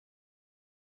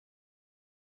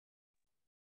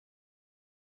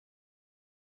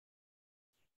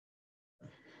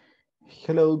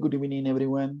Hello, good evening,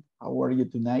 everyone. How are you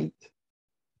tonight?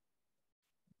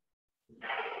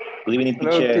 Good evening,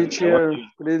 Hello, teacher. teacher.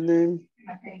 Good evening.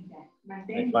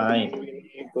 I'm fine.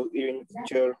 Good evening,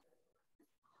 teacher.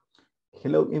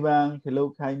 Hello, Ivan.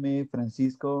 Hello, Jaime,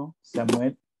 Francisco,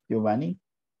 Samuel, Giovanni,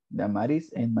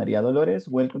 Damaris, and Maria Dolores.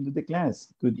 Welcome to the class.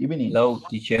 Good evening. Hello,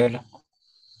 teacher.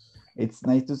 It's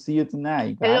nice to see you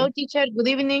tonight, guys. Hello, teacher. Good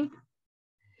evening.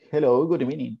 Hello, good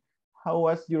evening. How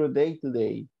was your day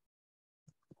today?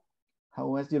 How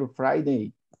was your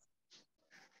Friday?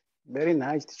 Very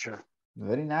nice, teacher.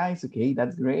 Very nice. Okay,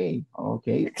 that's great.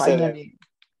 Okay, Excellent.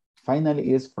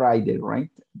 finally it's Friday, right?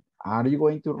 Are you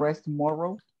going to rest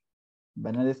tomorrow?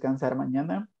 ¿Van a descansar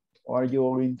mañana? Or are you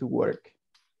going to work?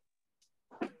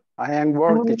 I am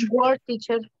work, teacher. Work,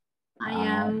 teacher. I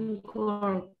am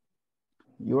work.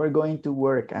 You are going to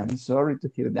work. I'm sorry to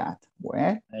hear that.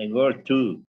 Well, I work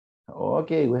too.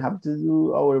 okay, we have to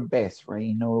do our best, right,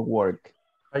 in our work.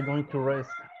 I'm going to rest.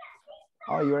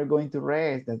 Oh, you are going to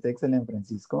rest. That's excellent,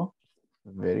 Francisco.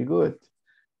 Very good.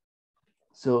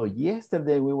 So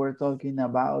yesterday we were talking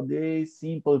about the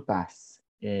simple past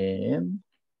and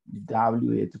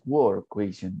WH word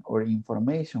question or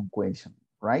information question,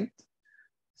 right?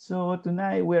 So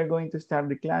tonight we are going to start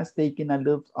the class taking a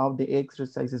look of the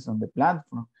exercises on the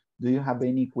platform. Do you have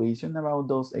any question about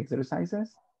those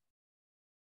exercises?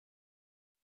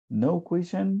 No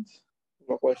questions?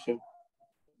 No question.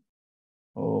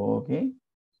 Okay.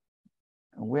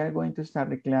 We are going to start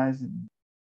the class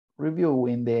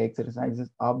reviewing the exercises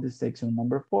of the section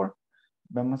number 4.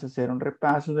 Vamos a hacer un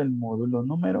repaso del módulo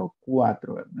número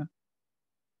 4, ¿verdad?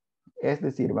 Es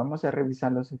decir, vamos a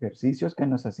revisar los ejercicios que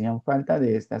nos hacían falta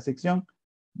de esta sección,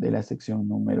 de la sección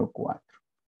número 4.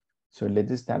 So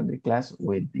let's start the class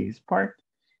with this part.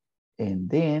 And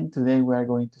then today we are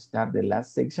going to start the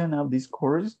last section of this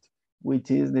course, which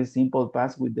is the simple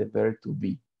past with the verb to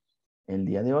be. El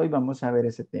día de hoy vamos a ver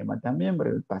ese tema también,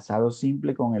 pero el pasado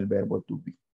simple con el verbo to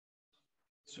be.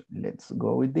 So let's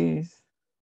go with this.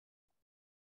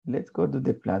 Let's go to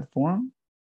the platform.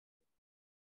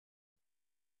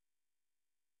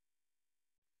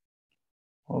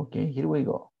 Okay, here we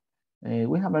go.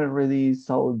 We have already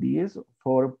solved this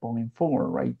 4.4,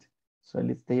 right? So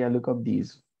let's take a look at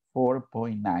this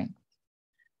 4.9.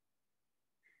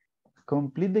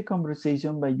 Complete the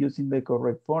conversation by using the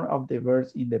correct form of the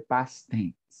verbs in the past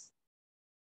tense.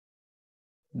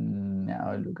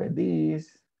 Now look at this.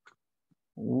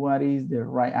 What is the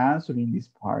right answer in this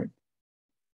part?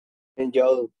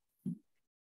 Enjoy.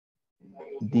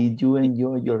 Did you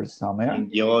enjoy your summer?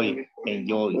 Enjoy.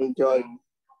 Enjoy.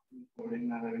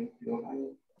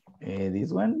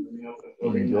 This one?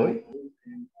 Enjoy?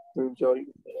 Enjoy.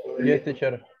 Yes,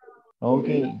 teacher.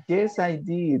 Okay, yes, I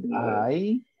did.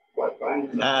 I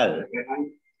Had.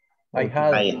 I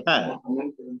had.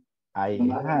 I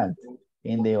had. had.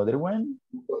 And the other one?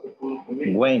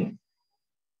 Went.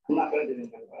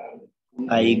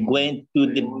 I went to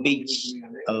the beach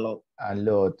a lot. A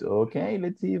lot. Okay,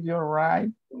 let's see if you're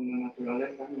right.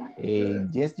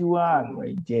 Yes, you are,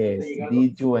 right? Yes.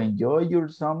 Did you enjoy your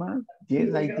summer?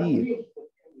 Yes, I did.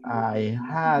 I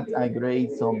had a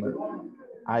great summer.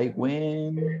 I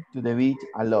went to the beach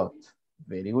a lot.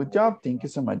 Very good job. Thank you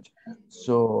so much.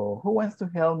 So who wants to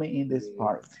help me in this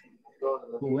part?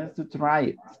 Who wants to try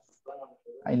it?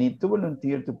 I need to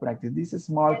volunteer to practice this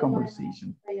small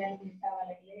conversation.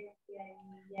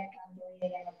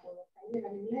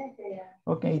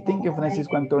 Okay, thank you,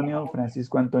 Francisco Antonio.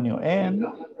 Francisco Antonio, and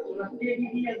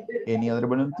any other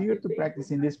volunteer to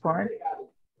practice in this part?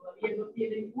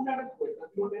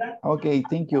 Okay,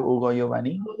 thank you, Hugo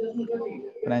Giovanni.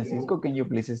 Francisco, can you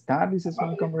please start this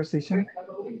small conversation?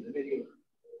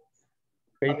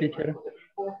 Okay, teacher.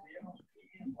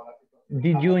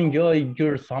 Did you enjoy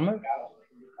your summer?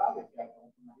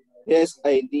 Yes,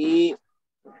 I did.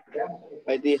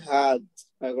 I did have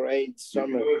a great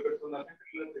summer.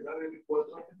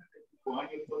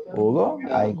 Hugo,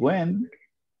 I went.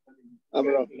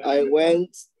 I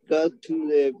went go to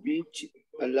the beach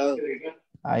a lot.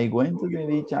 I went to the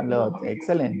beach a lot.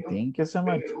 Excellent. Thank you so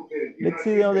much. Let's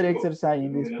see the other exercise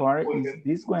in this part is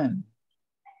this one.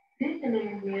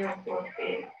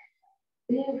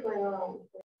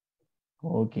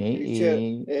 Okay.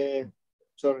 Teacher,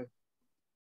 sorry.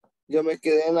 Yo me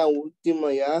quedé en la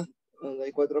última ya, donde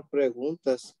hay 4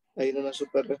 preguntas. Ahí no me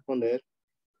supe responder.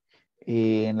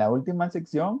 En la última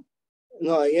sección.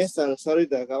 No, ahí están, sorry,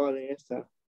 te acaban en esta.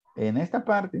 En esta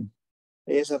parte.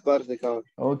 En esa parte, cabrón.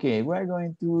 Okay, we're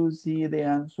going to see the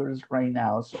answers right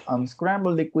now. So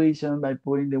unscramble the question by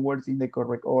putting the words in the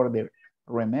correct order.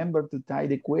 Remember to tie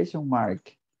the question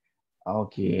mark.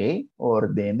 Okay,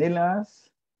 ordénelas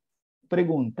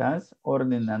preguntas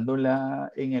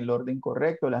ordenándola en el orden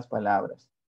correcto las palabras.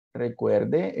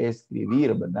 Recuerde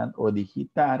escribir, ¿verdad? O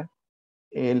digitar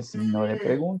el signo de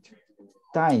pregunta.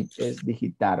 Type es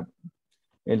digitar.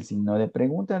 El signo de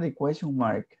pregunta de question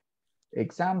mark.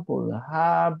 Example,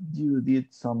 have you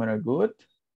did summer good?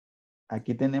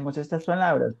 Aquí tenemos estas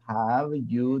palabras. Have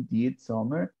you did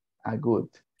summer a good?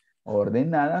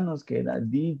 Ordenada nos queda.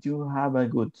 Did you have a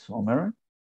good summer?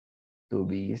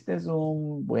 ¿Tuviste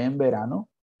un buen verano?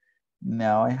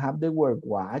 Now I have the word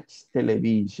watch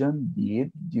television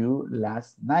did you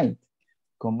last night.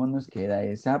 ¿Cómo nos queda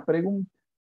esa pregunta?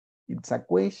 It's a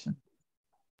question.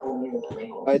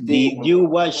 Did you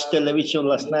watch television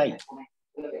last night?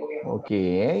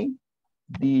 Okay.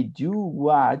 Did you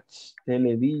watch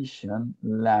television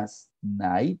last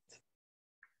night?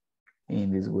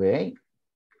 In this way.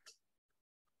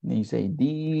 You say,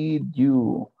 did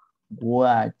you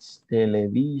watch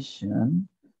television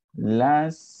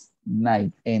last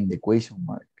night? And the question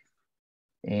mark.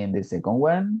 And the second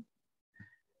one,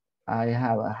 I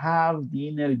have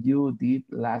dinner you did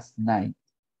last night.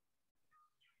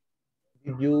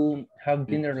 Did you have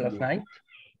dinner last night?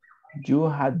 You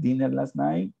had dinner last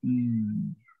night? Did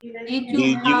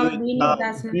you have dinner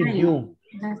last Did night? you?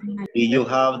 Did you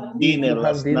have dinner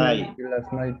last night?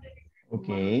 Last night?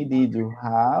 Okay, did you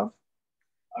have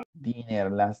dinner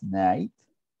last night?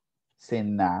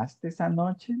 ¿Cenaste esa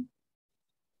noche?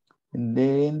 And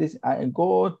then this, I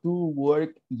go to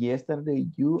work yesterday.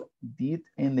 You did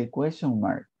in the question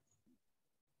mark.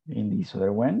 In this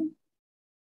other one.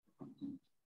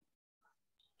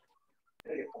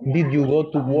 Did you go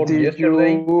to work Did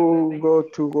yesterday? you go to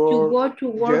To work go to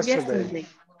work yesterday? yesterday.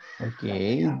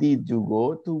 Okay, did you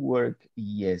go to work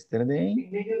yesterday?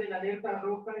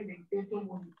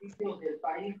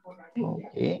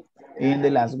 Okay, and the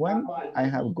last one, I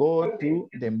have go to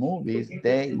the movies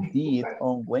they did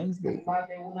on Wednesday.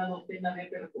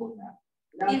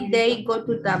 Did they go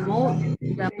to the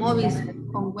movies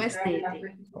on Wednesday?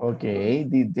 Okay,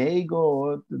 did they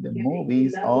go to the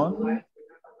movies on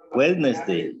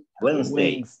Wednesday.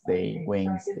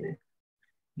 Wednesday?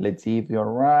 Let's see if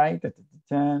you're right.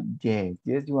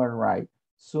 Yes, you are right.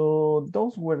 So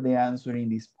those were the answers in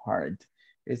this part.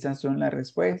 Esas son las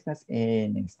respuestas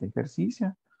en este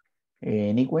ejercicio.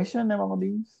 Any question about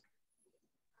this?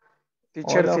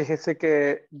 Teacher, Hola. fíjese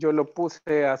que yo lo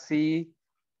puse así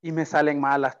y me salen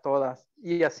malas todas.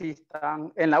 Y así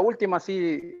están. En la última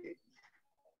sí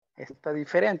está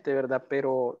diferente, ¿verdad?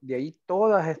 Pero de ahí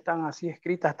todas están así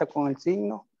escritas hasta con el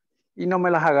signo y no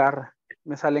me las agarra.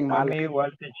 Me salen A malas. mí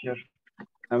igual, teacher.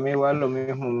 A mí igual lo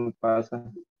mismo me pasa.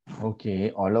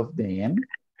 Okay, all of them.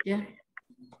 Yeah.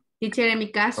 Teacher, en mi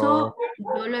caso,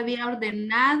 yo lo había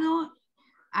ordenado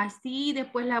así,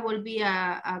 después la volví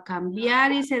a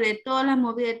cambiar, hice de todas las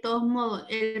moví de todos modos.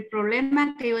 El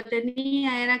problema que yo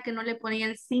tenía era que no le ponía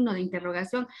el signo de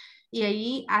interrogación y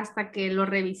ahí hasta que lo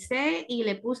revisé y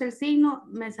le puse el signo,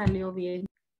 me salió bien.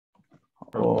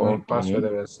 Okay. El espacio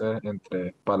debe ser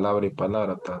entre palabra y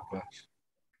palabra, tal vez.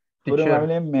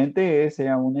 Probablemente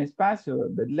sea un espacio,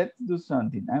 but let's do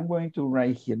something. I'm going to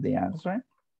write here the answer.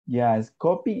 Just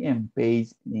copy and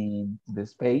paste in the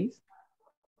space.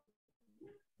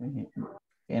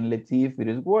 And let's see if it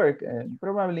is work.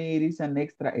 Probably it is an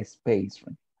extra space.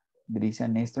 Right? There is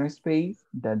an extra space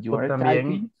that you are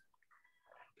typing.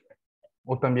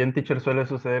 O también, teacher, suele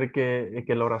suceder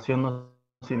que la oración no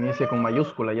se inicie con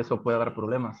mayúscula y eso puede dar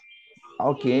problemas.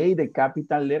 Okay, the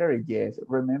capital letter, yes.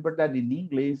 Remember that in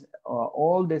English,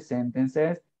 all the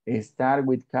sentences start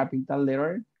with capital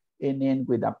letter and end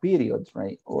with a period,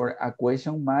 right? Or a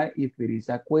question mark if it is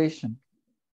a question.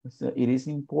 So it is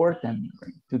important,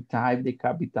 right, to type the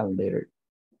capital letter.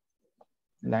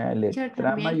 La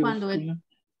letra mayúscula.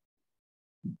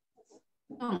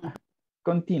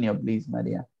 Continue, please,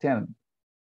 Maria. Tell me.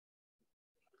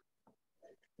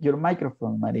 Your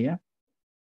microphone, Maria.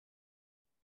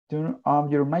 Turn on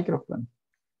your microphone.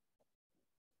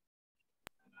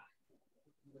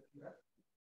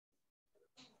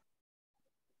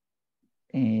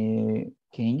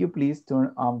 Can you please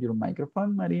turn on your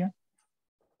microphone, Maria?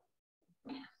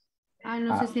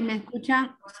 No sé si me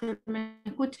escuchan. ¿Se me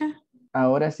escucha?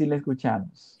 Ahora sí le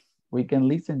escuchamos. We can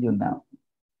listen you now.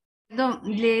 Perdón,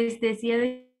 les decía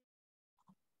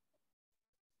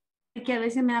que a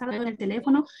veces me ha en el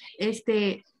teléfono,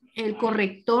 el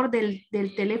corrector del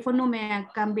teléfono me ha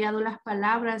cambiado las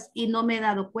palabras y no me he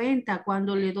dado cuenta.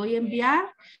 Cuando le doy enviar,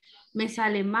 me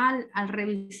sale mal. Al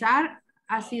revisar,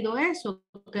 ha sido eso,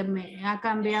 que me ha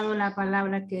cambiado la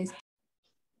palabra que es.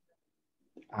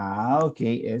 Ok.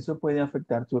 Eso puede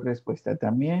afectar tu respuesta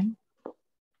también.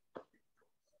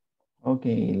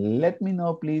 Okay, let me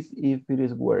know please if it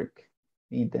is work.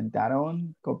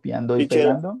 ¿Intentaron copiando y Teacher,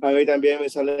 pegando? a mí también me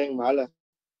salen malas.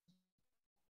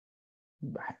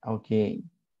 Ok.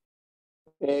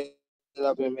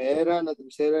 La primera, la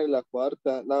tercera y la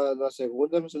cuarta. La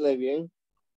segunda me sale bien.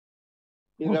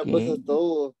 Y la he puesto Okay.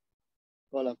 todo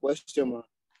con la question mark.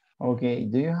 Okay.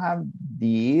 Do you have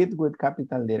did with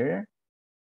capital letter?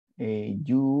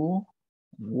 You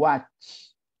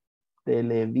watch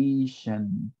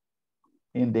television.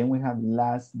 And then we have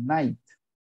last night.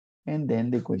 And then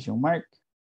the question mark.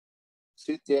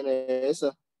 Sí, tiene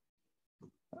esa.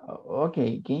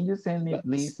 Okay, can you send me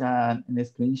please a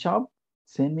screenshot?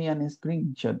 Send me a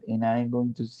screenshot and I'm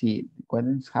going to see what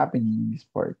is happening in this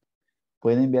part.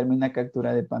 ¿Pueden enviarme una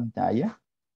captura de pantalla?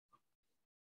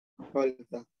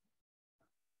 Ahorita.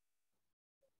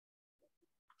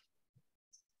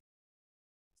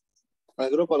 Al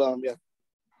grupo lo voy a enviar.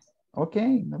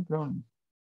 Okay, no problem.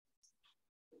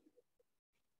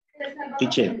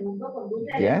 Teacher,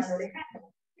 Yes.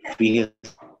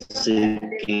 fíjese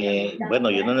que,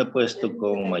 bueno, yo no lo he puesto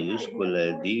con mayúscula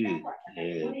el div,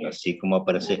 así como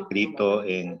aparece escrito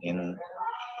en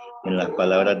las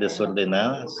palabras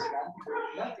desordenadas.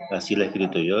 Así lo he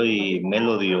escrito yo y me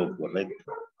lo dio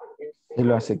correcto. Se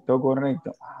lo aceptó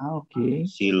correcto. Ah, ok.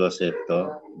 Sí, lo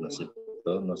aceptó,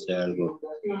 no sé algo.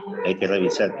 Hay que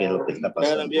revisar qué es lo que está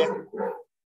pasando.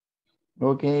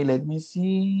 Okay, let me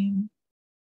see.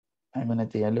 I'm gonna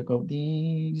take a look of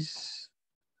this.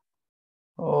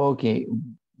 Okay.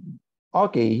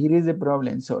 Okay, here is the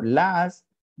problem. So last,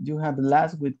 you have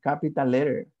last with capital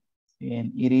letter.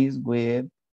 And it is with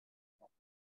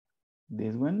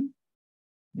this one.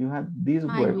 You have this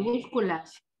word.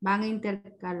 Mayúsculas. Van a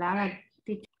intercalar.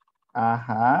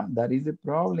 Aha, that is the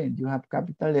problem. You have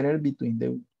capital letter between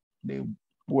the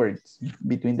words,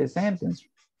 between the sentence.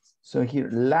 So here,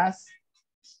 last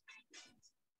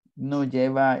no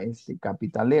lleva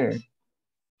capital letter.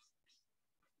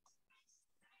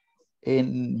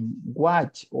 And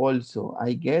watch also,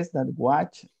 I guess that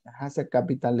watch has a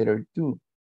capital letter too.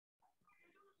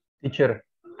 Teacher,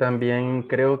 también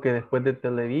creo que después de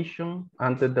television,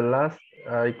 antes de last,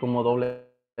 hay como doble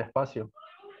espacio.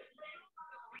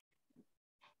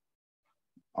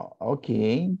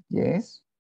 Okay, yes.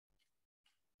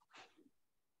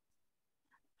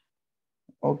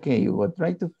 Okay, we'll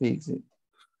try to fix it.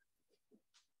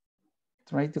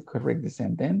 Try to correct the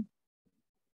sentence.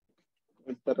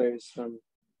 Está revisando.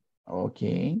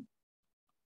 Okay.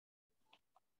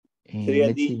 Sería,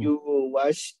 Let's did see. you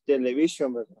watch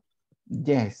television, ¿verdad?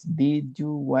 Yes, did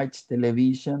you watch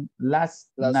television last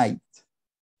night?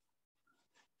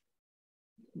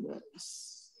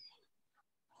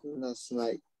 Last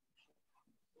night.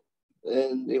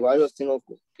 Igual los tengo.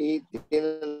 Y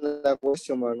tienen la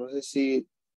question mark. No sé si.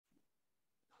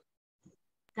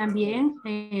 También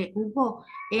hubo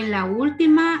en la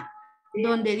última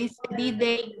donde dice did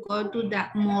they go to the,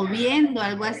 moviendo,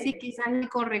 algo así, quizás el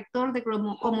corrector de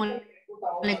como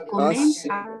le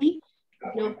comenta ahí,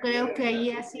 yo creo que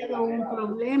ahí ha sido un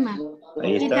problema.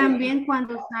 Y también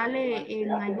cuando sale en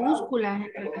mayúsculas,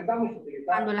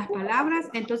 cuando las palabras,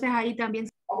 entonces ahí también.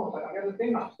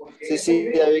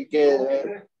 Sí, ya vi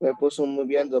que me puso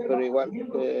moviendo, pero igual,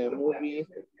 movie.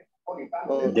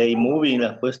 They moving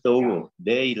la has puesto Hugo.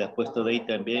 They la has puesto they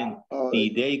también.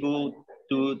 Y they go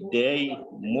to they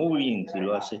moving, si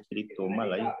lo has escrito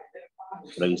mal ahí.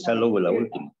 Revisar luego la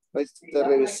última. Ahí está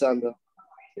revisando.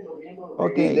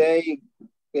 Okay.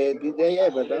 Did they,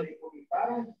 ¿verdad?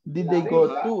 Did they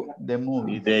go to the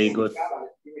movie? Did they go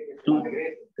to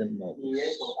the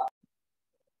movies?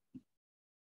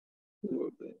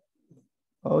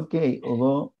 Okay,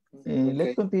 Hugo,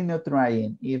 let's continue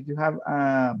trying. If you have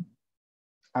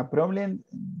a problem,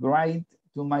 write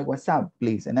to my WhatsApp,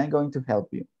 please, and I'm going to help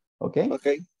you, okay?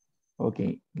 Okay.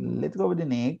 Okay, let's go with the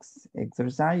next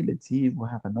exercise. Let's see if we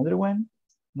have another one.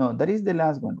 No, that is the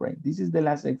last one, right? This is the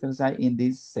last exercise in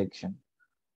this section.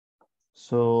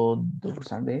 So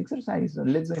those are the exercises. So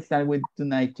let's start with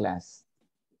tonight class.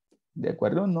 ¿De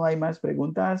acuerdo? ¿No hay más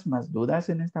preguntas, más dudas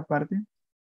en esta parte?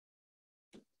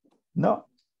 No.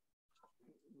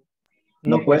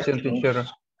 No question, teacher.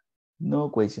 No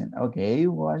question. Okay,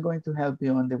 well, I'm going to help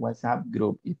you on the WhatsApp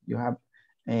group if you have,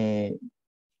 if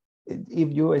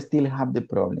you still have the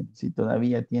problem, si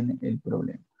todavía tiene el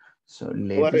problema. So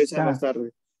let's start.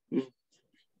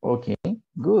 Okay,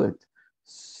 good.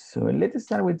 So let's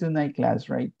start with tonight class,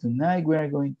 right? Tonight we are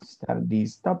going to start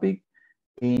this topic.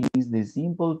 It is the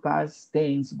simple past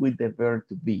tense with the verb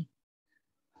to be.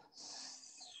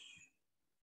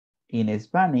 In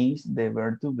Spanish, the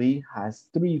verb to be has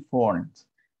three forms.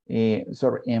 In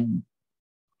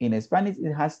In Spanish,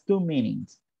 it has two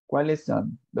meanings. ¿Cuáles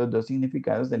son los dos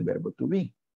significados del verbo to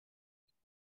be?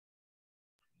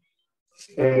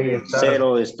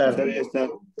 Cero estar.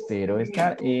 Zero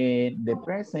estar. In the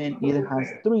present, it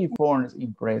has three forms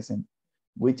in present.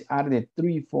 Which are the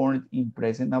three forms in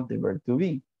present of the verb to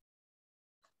be?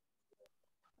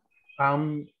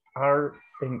 Are,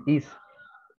 and is.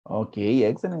 Okay,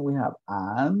 excellent. We have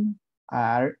am,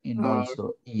 are, and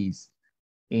also is.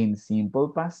 In simple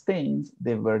past tense,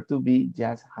 the verb to be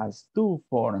just has two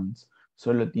forms.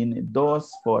 Solo tiene dos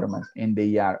formas, and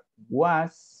they are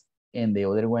was, and the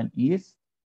other one is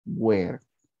were.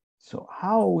 So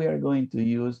how we are going to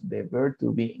use the verb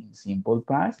to be in simple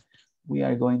past? We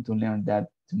are going to learn that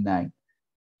tonight.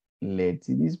 Let's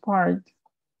see this part.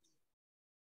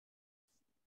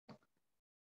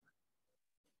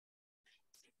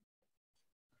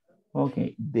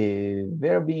 Okay, the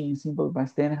verb in simple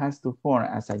past tense has two forms,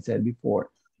 as I said before,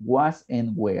 was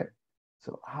and were.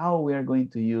 So how we are going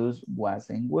to use was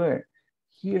and were?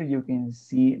 Here you can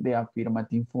see the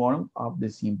affirmative form of the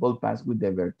simple past with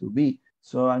the verb to be.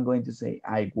 So I'm going to say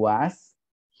I was,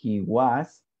 he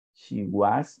was, she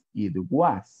was, it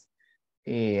was.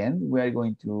 And we are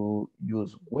going to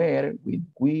use were with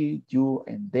we, you,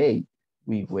 and they.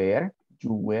 We were,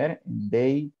 you were, and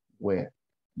they were.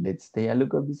 Let's take a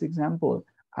look at this example.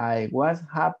 I was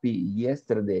happy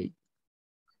yesterday.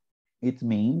 It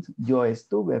means yo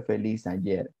estuve feliz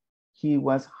ayer. He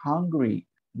was hungry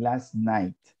last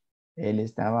night. Él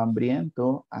estaba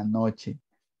hambriento anoche.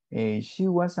 She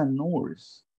was a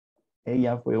nurse.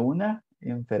 Ella fue una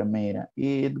enfermera.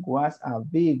 It was a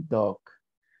big dog.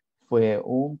 Fue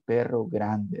un perro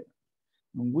grande.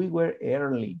 We were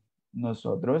early.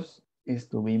 Nosotros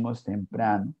estuvimos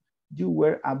temprano. You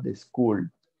were at the school.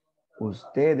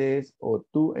 Ustedes o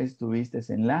tú estuviste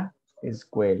en la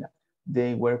escuela.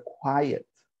 They were quiet.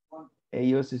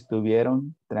 Ellos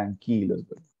estuvieron tranquilos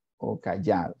o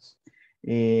callados.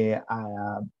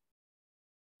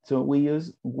 So we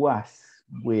use was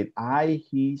with I,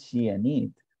 he, she, and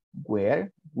it.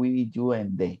 Where, we, you,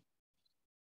 and they.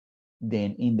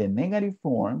 Then in the negative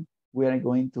form, we are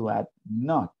going to add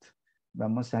not.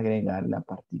 Vamos a agregar la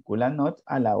partícula not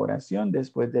a la oración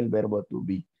después del verbo to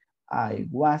be. I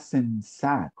wasn't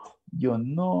sad. Yo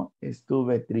no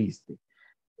estuve triste.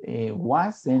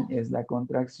 Wasn't es la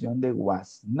contracción de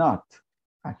was not.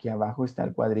 Aquí abajo está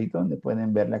el cuadrito donde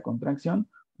pueden ver la contracción.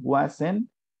 Wasn't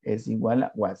es igual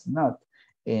a was not.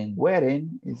 And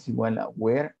weren't es igual a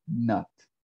were not.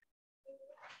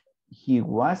 He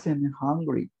wasn't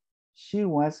hungry. She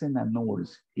wasn't a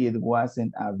nurse. It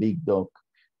wasn't a big dog.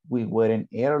 We weren't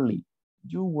early.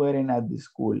 You weren't at the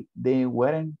school. They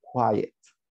weren't quiet.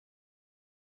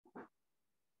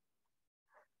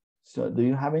 So do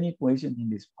you have any question in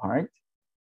this part?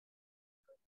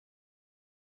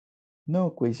 No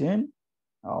question?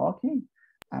 Okay.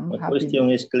 The question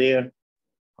is clear.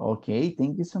 Okay,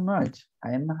 thank you so much.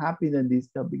 I am happy that this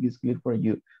topic is clear for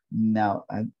you now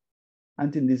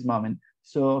until this moment.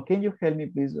 So can you help me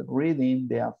please reading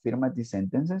the affirmative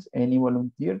sentences? Any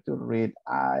volunteer to read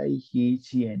I, he,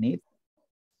 she, and it?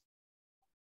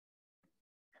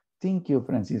 Thank you,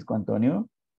 Francisco Antonio.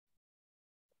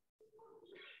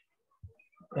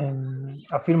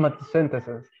 Affirmative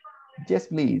sentences. Yes,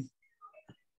 please.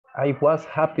 I was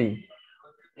happy.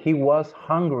 He was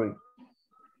hungry.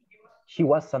 She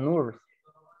was a nurse.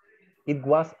 It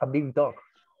was a big dog.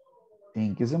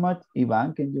 Thank you so much.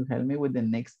 Ivan, can you help me with the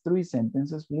next three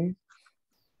sentences, please?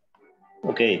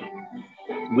 Okay.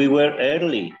 We were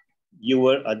early. You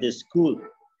were at the school.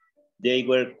 They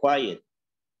were quiet.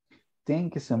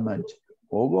 Thank you so much.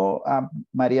 Hugo,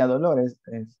 Maria Dolores,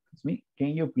 excuse me, can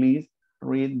you please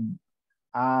read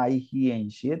I, he,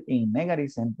 and she in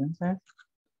negative sentences?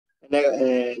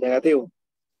 Negativo.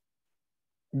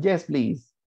 Yes,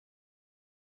 please.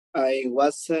 I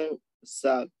wasn't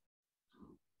sad.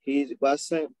 He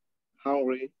wasn't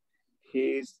hungry.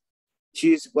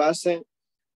 She wasn't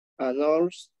a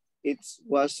nurse. It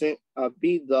wasn't a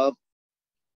big dog.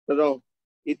 Perdón.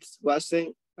 It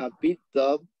wasn't a big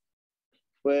dog.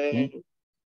 When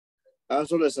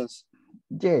answer esas.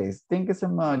 Yes, thank you so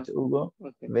much, Hugo.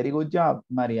 Okay. Very good job.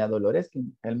 Maria Dolores, can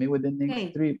you help me with the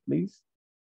next three, please?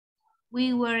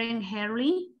 We weren't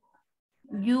early.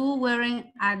 You weren't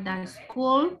at the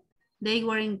school. They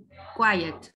weren't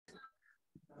quiet.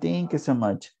 Thank you so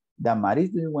much. Damaris,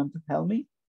 do you want to help me?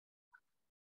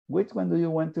 Which one do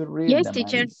you want to read, Yes,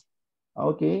 Damaris? teacher.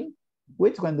 Okay.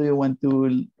 Which one do you want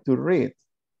to read?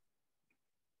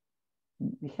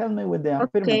 Help me with the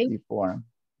affirmative form.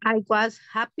 I was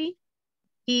happy.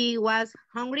 He was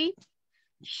hungry.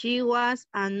 She was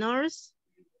a nurse.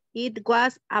 It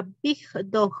was a big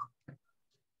dog.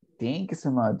 Thank you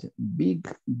so much. Big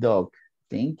dog.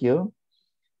 Thank you.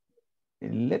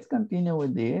 Let's continue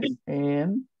with this.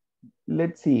 And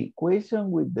let's see.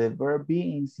 Question with the verb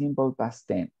be in simple past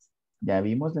tense. Ya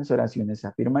vimos las oraciones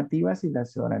afirmativas y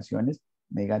las oraciones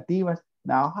negativas.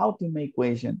 Now, how to make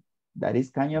question? That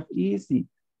is kind of easy.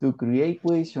 To create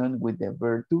question with the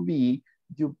verb to be,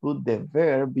 you put the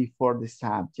verb before the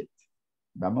subject.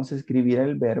 Vamos a escribir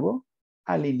el verbo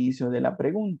al inicio de la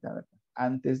pregunta, ¿verdad?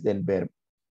 Antes del verbo.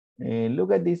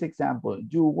 Look at this example.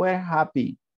 You were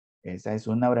happy. Esa es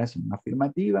una oración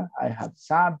afirmativa. I have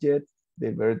subject,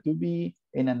 the verb to be,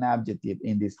 and an adjective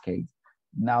in this case.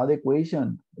 Now the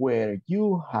question, were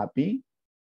you happy?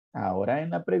 Ahora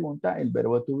en la pregunta, el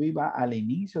verbo to be va al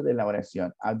inicio de la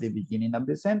oración, at the beginning of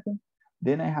the sentence.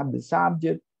 Then I have the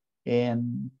subject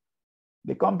and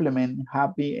the complement,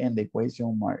 happy, and the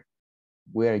question mark.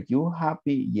 Were you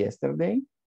happy yesterday?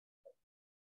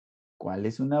 ¿Cuál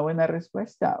es una buena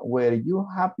respuesta? Were you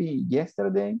happy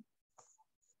yesterday?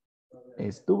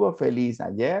 ¿Estuvo feliz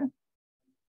ayer?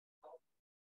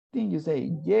 Then you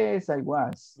say, yes, I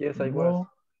was. Yes, I was.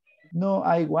 No,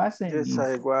 I wasn't. Yes,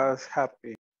 I was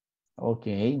happy.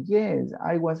 Okay, yes,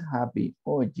 I was happy.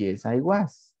 Oh, yes, I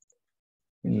was.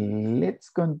 Let's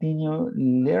continue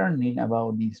learning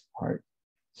about this part.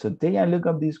 So take a look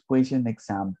at these question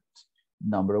examples.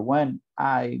 Number 1,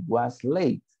 I was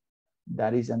late.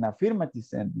 That is an affirmative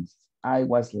sentence. I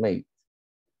was late.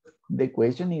 The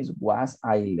question is, was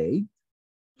I late?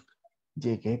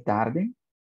 Llegué tarde.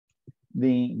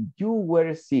 Then you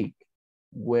were sick.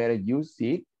 Were you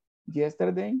sick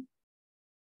yesterday?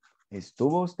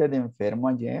 ¿Estuvo usted enfermo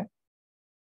ayer?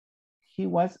 He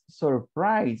was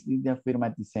surprised in the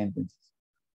affirmative sentences.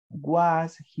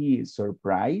 Was he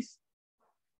surprised?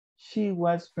 She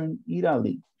was from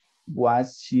Italy.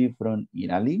 Was she from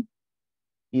Italy?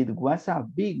 It was a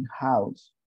big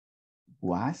house.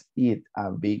 Was it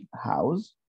a big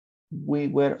house? We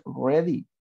were ready.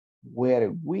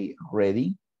 Were we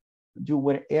ready? You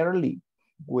were early.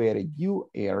 Were you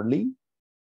early?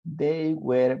 They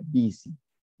were busy.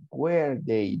 Were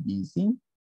they busy?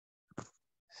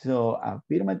 So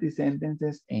affirmative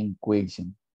sentences and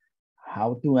question.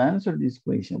 How to answer this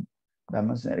question?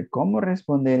 Vamos a ver cómo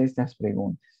responder estas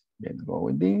preguntas. Let's go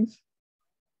with this.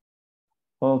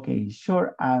 Okay,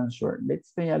 short answer.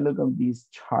 Let's take a look at this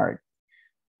chart.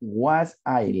 Was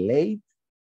I late?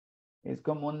 Es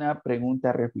como una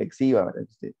pregunta reflexiva, ¿verdad?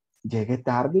 Usted, ¿llegué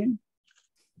tarde?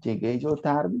 ¿Llegué yo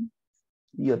tarde?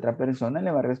 Y otra persona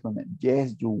le va a responder,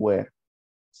 yes, you were.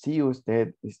 Sí,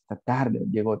 usted está tarde,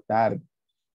 llegó tarde.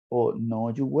 O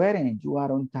no, you weren't, you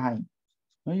are on time.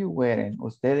 No, you weren't,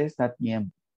 usted está a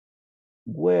tiempo.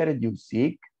 Were you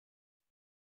sick?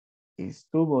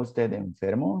 ¿Estuvo usted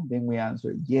enfermo? Then we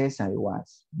answer, yes, I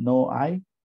was. No, I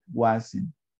wasn't.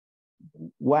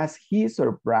 Was he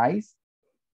surprised?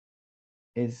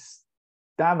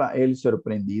 ¿Estaba él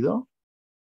sorprendido?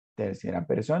 Tercera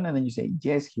persona, then you say,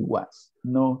 yes, he was.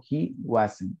 No, he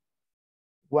wasn't.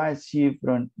 Was she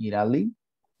from Italy?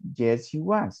 Yes, she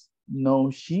was. No,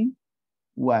 she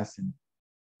wasn't.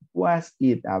 Was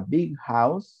it a big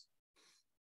house?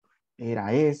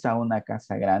 ¿Era esa una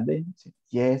casa grande?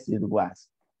 Yes, it was.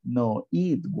 No,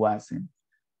 it wasn't.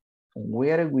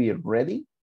 Were we ready?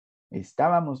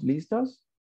 ¿Estábamos listos?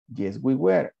 Yes, we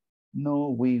were. No,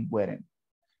 we weren't.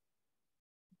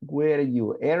 Were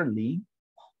you early?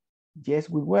 Yes,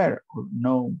 we were. Or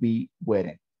no, we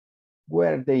weren't.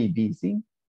 Were they busy?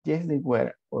 Yes, they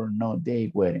were. Or no,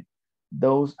 they weren't.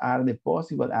 Those are the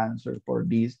possible answers for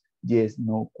this yes,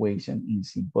 no question in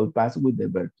simple past with the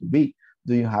verb to be.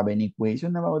 Do you have any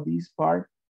question about this part?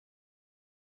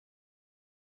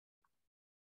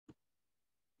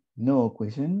 No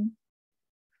question?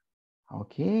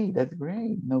 Okay, that's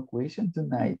great. No question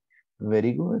tonight.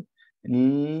 Very good.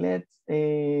 Let's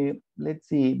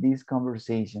see this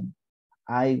conversation.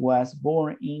 I was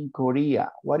born in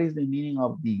Korea. What is the meaning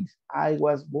of this? I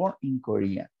was born in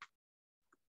Korea.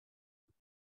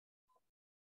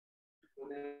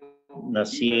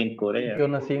 Nací en Corea. Yo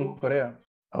nací en Corea.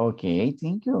 Okay,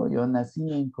 thank you. Yo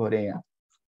nací en Corea.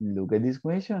 Look at this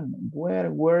question.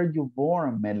 Where were you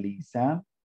born, Melissa?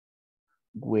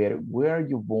 Where were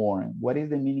you born? What is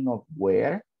the meaning of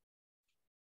where?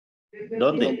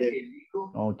 ¿Dónde?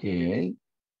 Okay.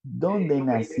 ¿Dónde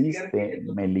naciste,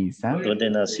 Melissa?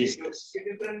 ¿Dónde naciste?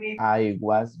 I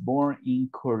was born in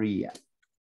Korea.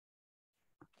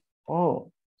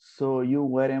 Oh, so you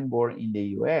weren't born in the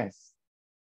US.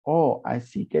 Oh,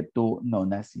 así que tú no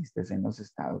naciste en los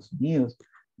Estados Unidos.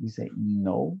 Dice,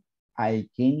 no, I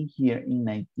came here in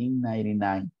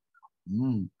 1999.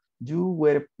 You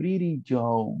were pretty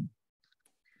young.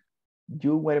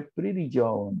 You were pretty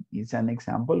young is an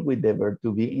example with the verb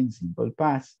to be in simple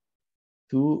past.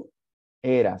 Tú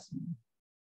eras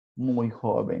muy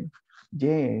joven.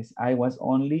 Yes, I was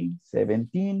only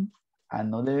 17.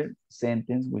 Another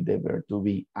sentence with the verb to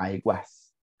be, I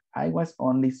was. I was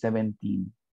only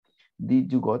 17.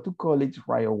 Did you go to college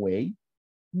right away?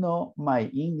 No, my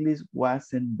English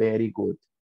wasn't very good.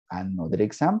 Another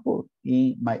example,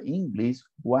 my English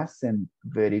wasn't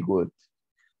very good.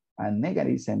 And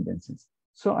negative sentences.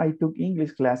 So I took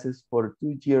English classes for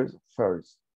 2 years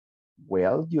first.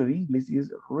 Well, your English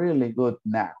is really good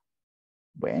now.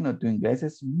 Bueno, tu inglés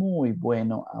es muy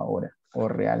bueno ahora, o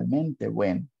realmente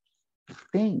bueno.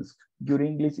 Thanks, your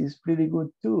English is pretty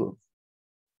good too.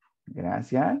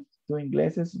 Gracias, tu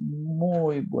inglés es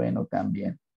muy bueno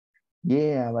también.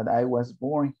 Yeah, but I was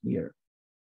born here.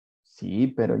 Sí,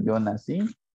 pero yo nací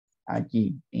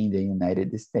aquí, in the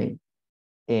United States.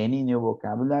 Any new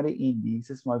vocabulary in this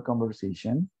small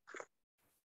conversation?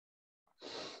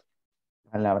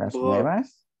 Palabras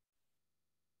nuevas.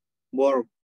 Verb.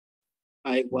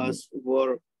 I was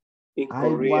born in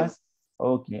Korea.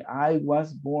 I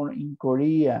was born in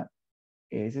Korea.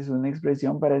 Esa es una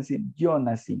expresión para decir yo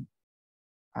nací.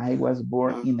 I was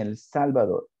born in El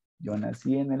Salvador. Yo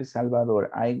nací en El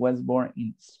Salvador. I was born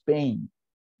in Spain.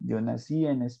 Yo nací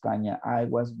en España. I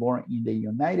was born in the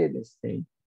United States.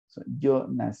 So, yo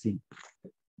nací.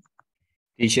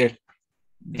 Teacher,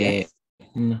 Yes.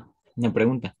 una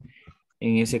pregunta.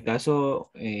 En ese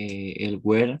caso, el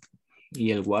were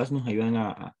y el was nos ayudan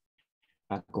a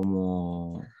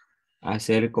como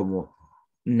hacer como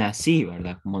nací,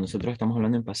 ¿verdad? Como nosotros estamos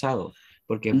hablando en pasado.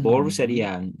 Porque born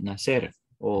sería nacer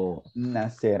o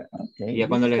nacer. Okay. Y ya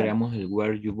cuando le agregamos el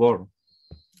were you born.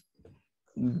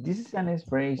 This is an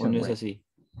expression. ¿O no es right? así?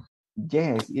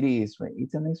 Yes, it is. Right?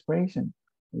 It's an expression.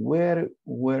 Where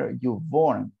were you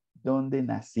born? ¿Dónde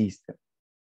naciste?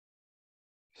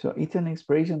 So it's an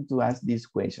expression to ask this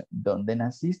question. ¿Dónde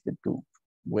naciste tú?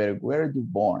 Where were you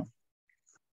born?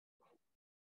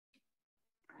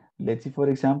 Let's see, for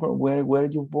example, where were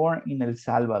you born in El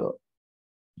Salvador?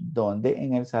 ¿Dónde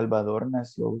en El Salvador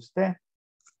nació usted?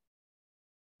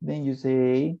 Then you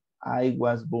say, I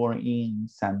was born in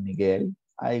San Miguel.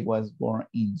 I was born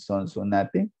in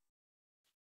Sonsonate.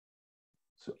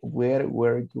 So where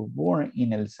were you born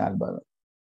in El Salvador?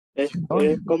 Es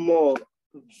como,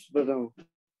 perdón,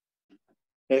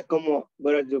 es como,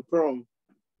 where are you from?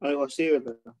 Algo así,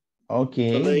 ¿verdad? Ok,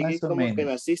 más o como menos. que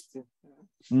naciste.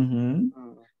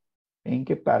 ¿En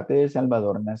qué parte de El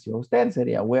Salvador nació usted?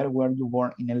 Sería, where were you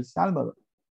born in El Salvador?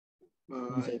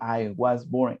 Dice, I was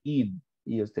born in.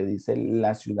 Y usted dice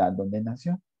la ciudad donde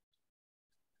nació.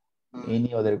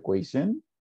 Any other question?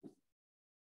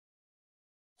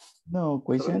 No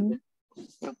question?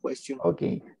 No question. Ok,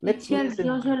 let's listen.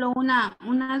 Yo solo una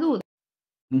duda.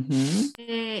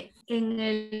 En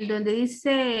el donde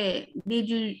dice,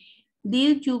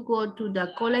 did you go to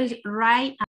the college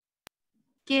right away?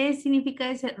 ¿Qué significa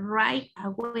ese right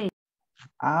away?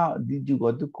 Did you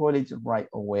go to college right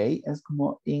away? Es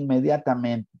como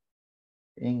inmediatamente,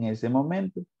 en ese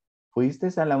momento. ¿Fuiste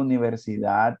a la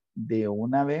universidad de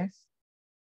una vez?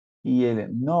 Y él,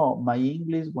 no, my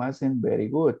English wasn't very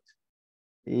good.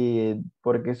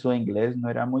 Porque su inglés no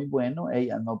era muy bueno,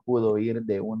 ella no pudo ir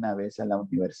de una vez a la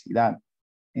universidad.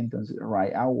 Entonces,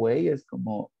 right away es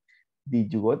como, did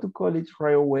you go to college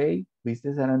right away? ¿Fuiste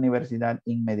a la universidad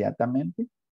inmediatamente?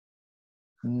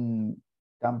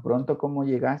 Tan pronto como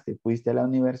llegaste, ¿fuiste a la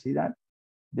universidad?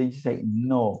 Then you say,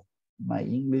 no, my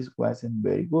English wasn't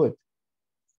very good.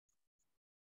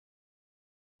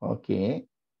 Okay.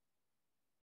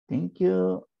 Thank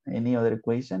you. Any other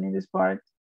question in this part?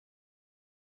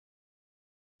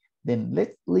 Then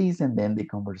let's listen then the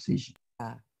conversation.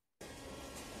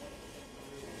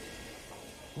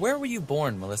 Where were you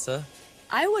born, Melissa?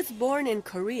 I was born in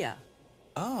Korea.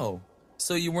 Oh,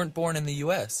 so you weren't born in the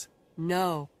U.S.?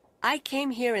 No, I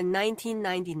came here in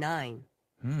 1999.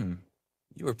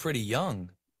 You were pretty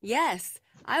young. Yes,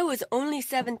 I was only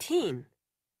 17.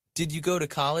 Did you go to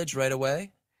college right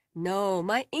away? No,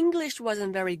 my English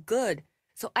wasn't very good,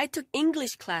 so I took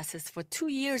English classes for 2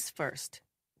 years first.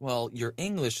 Well, your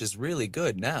English is really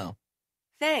good now.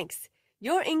 Thanks.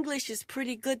 Your English is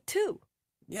pretty good too.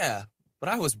 Yeah, but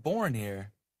I was born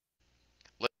here.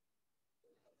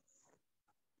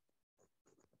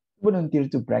 Volunteer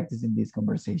to practice in this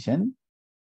conversation.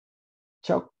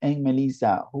 Chuck and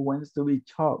Melissa, who wants to be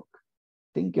Chuck?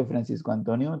 Thank you, Francisco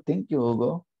Antonio. Thank you,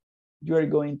 Hugo. You are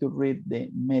going to read the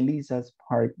Melissa's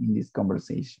part in this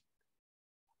conversation.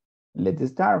 Let's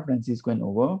start, Francisco and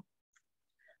Hugo.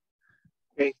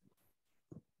 Okay.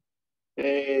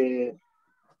 Where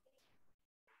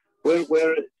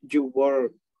were you born,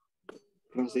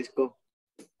 Francisco?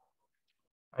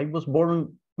 I was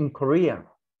born in Korea.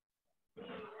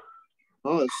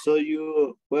 Oh, so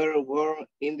you were born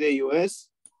in the US?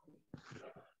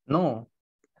 No,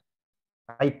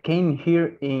 I came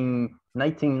here in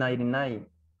 1999.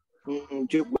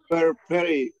 You were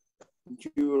pretty.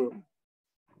 You.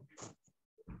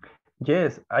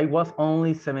 Yes, I was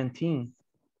only 17.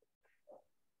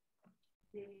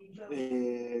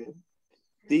 Did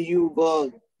you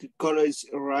go to college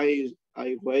right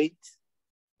away?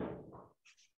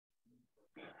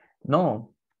 No,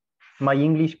 my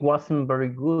English wasn't very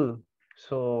good,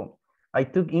 so I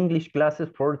took English classes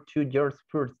for 2 years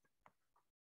first.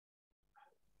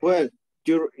 Well,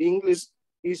 your English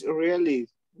is really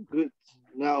good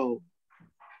now.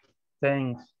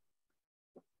 Thanks.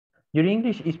 Your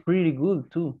English is pretty good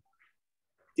too.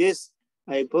 Yes,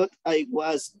 I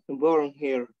was born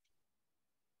here.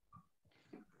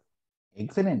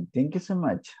 Excellent. Thank you so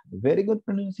much. Very good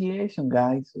pronunciation,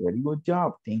 guys. Very good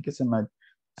job. Thank you so much.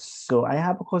 So I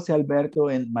have Jose Alberto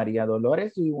and Maria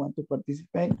Dolores. Do you want to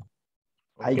participate?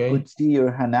 Okay. I could see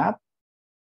your hand up.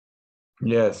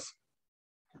 Yes.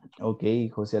 Okay,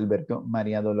 Jose Alberto.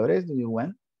 Maria Dolores, do you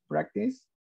want practice?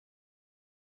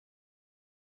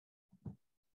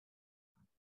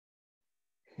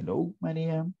 Hello,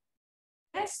 Maria.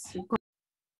 Yes.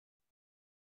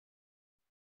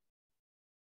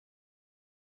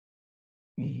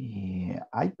 Yeah,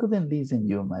 I couldn't listen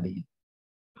you, Maria.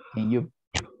 Can you?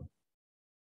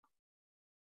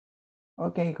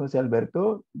 Okay, Jose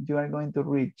Alberto, you are going to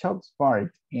read Chuck's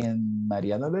part, and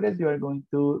Maria Dolores, you are going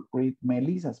to read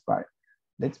Melissa's part.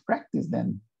 Let's practice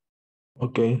then.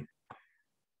 Okay.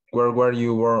 Where were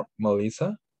you born,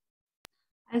 Melissa?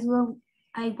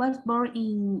 I was born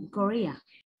in Korea.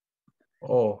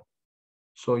 Oh,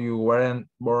 so you weren't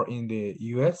born in the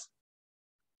US?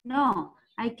 No,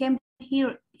 I came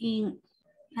here in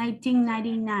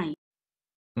 1999.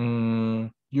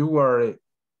 You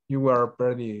were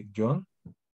pretty young.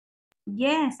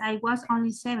 Yes, I was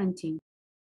only 17.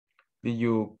 Did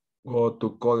you go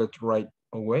to college right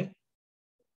away?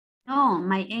 No,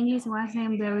 my English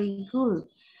wasn't very good.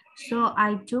 So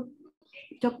I took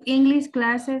English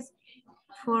classes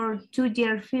for 2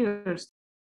 years first.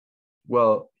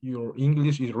 Well, your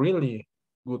English is really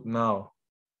good now.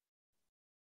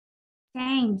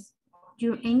 Thanks.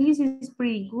 Your English is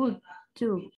pretty good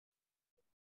too.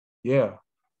 Yeah,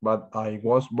 but I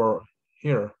was born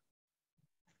here.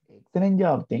 Excellent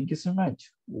job. Thank you so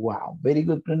much. Wow, very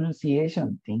good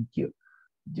pronunciation. Thank you.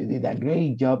 You did a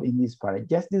great job in this part.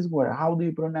 Just this word. How do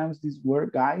you pronounce this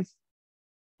word, guys?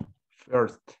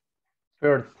 First.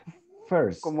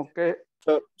 First. Como que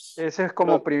ese es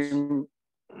como primera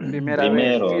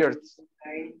Primero. vez. First.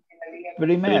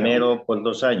 Primero por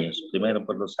 2 años. Primero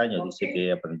por 2 años dice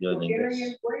que aprendió en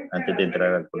inglés antes de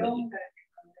entrar al colegio.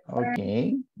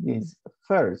 Okay, yes,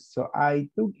 first. So I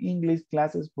took English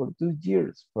classes for 2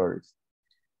 years first.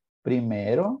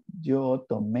 Primero, yo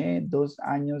tomé 2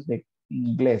 años de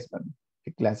inglés,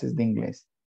 de clases de inglés.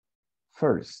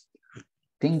 First.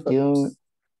 Thank you.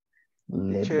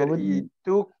 Let's go with Y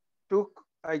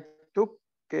I took,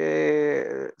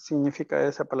 ¿qué significa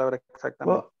esa palabra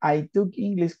exactamente? Well, I took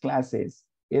English classes.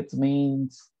 It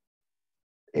means,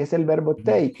 es el verbo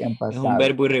take en pasado. Es un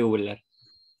verbo irregular.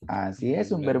 Así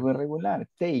es, un verbo irregular.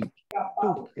 Take,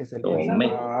 took es el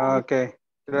pasado. Ok,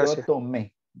 gracias.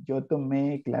 Yo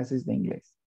tomé clases de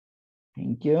inglés.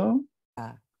 Thank you.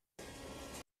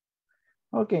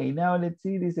 Okay, now let's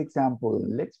see this example.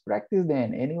 Let's practice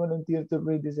then. Any volunteer to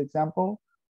read this example?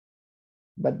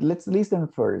 But let's listen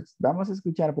first. Vamos a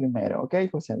escuchar primero, okay,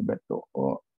 José Alberto?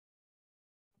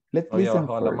 Let's listen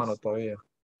bajó first. la mano todavía.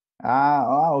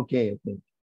 Okay.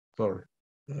 Sorry.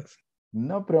 Yes.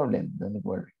 No problem, don't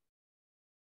worry.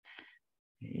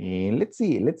 Let's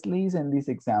see, let's listen these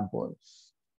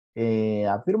examples.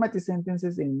 Affirmative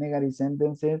sentences and negative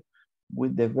sentences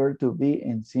with the verb to be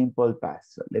in simple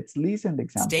past. So let's listen the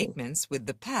example. Statements with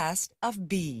the past of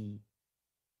be.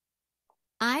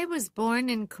 I was born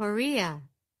in Korea.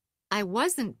 I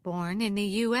wasn't born in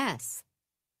the US.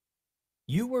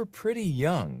 You were pretty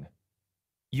young.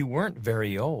 You weren't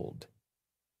very old.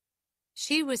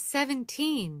 She was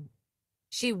 17.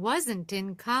 She wasn't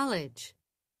in college.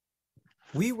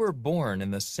 We were born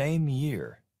in the same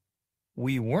year.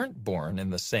 We weren't born in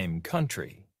the same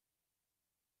country.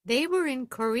 They were in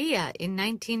Korea in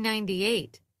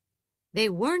 1998. They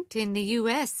weren't in the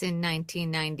US in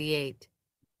 1998.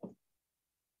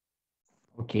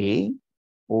 Okay.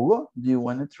 Hugo, do you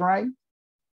want to try?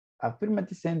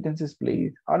 Affirmative sentences,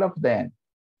 please. All of them.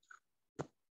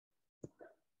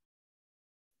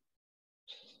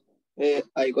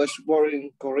 I was born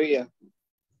in Korea.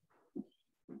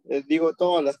 Digo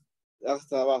todas las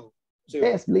hasta abajo. ¿Sí?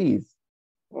 Yes, please.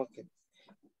 Okay.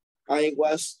 I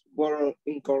was born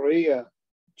in Korea.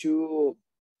 You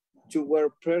were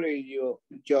pretty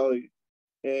young.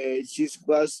 She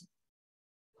was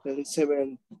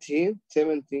 17.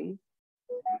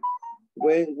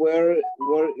 When were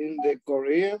in the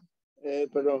Korea?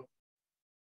 Perdón.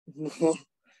 No.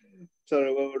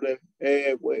 Sorry,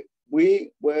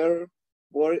 we were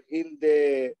in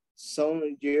the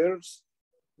some years.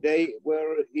 They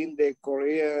were in the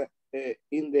Korea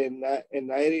in the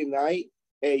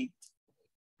 1998.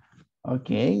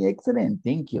 Okay, excellent.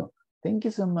 Thank you. Thank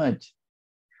you so much.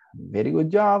 Very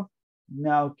good job.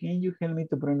 Now, can you help me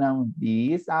to pronounce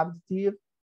this adjective?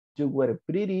 You were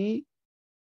pretty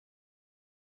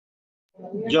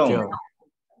Young.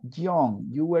 young.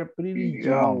 You were pretty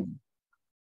young.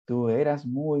 Tú eras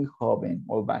muy joven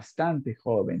o bastante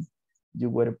joven. You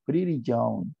were pretty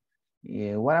young.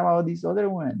 What about this other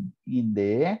one? In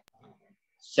the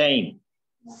Same.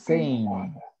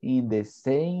 in the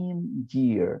same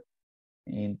year.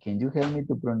 And can you help me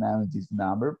to pronounce this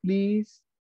number, please?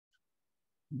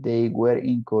 They were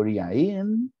in Korea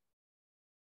in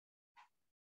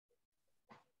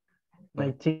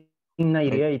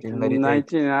 1998.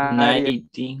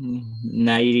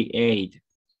 1998.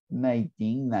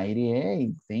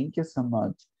 1998. Thank you so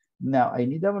much. Now, I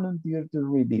need a volunteer to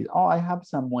read this. Oh, I have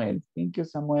Samuel. Thank you,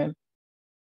 Samuel.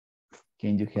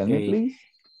 Can you help me, please?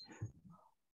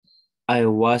 I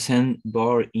wasn't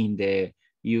born in the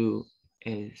US.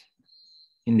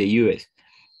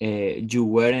 You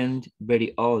weren't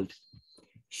very old.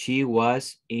 She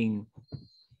was in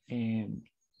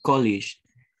college.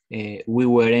 We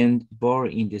weren't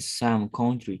born in the same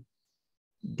country.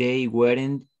 They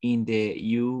weren't in the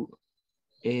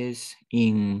US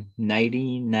in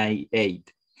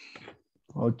 1998.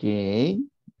 Okay,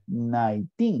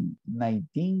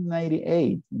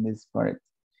 1998 in this part.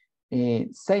 The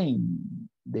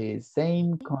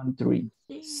same country.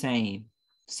 Same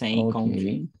Okay,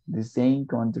 country. the same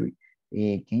country.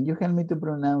 Can you help me to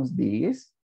pronounce this?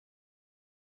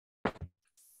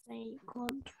 Same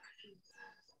country.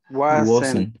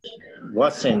 Wasn't.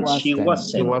 She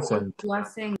wasn't.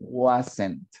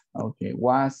 Wasn't. Okay,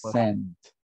 wasn't.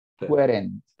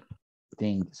 Weren't.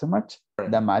 Thank you so much.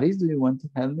 Damaris, do you want to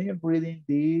help me reading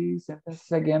these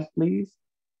sentences again, please?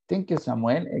 Thank you,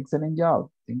 Samuel. Excellent job.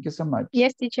 Thank you so much.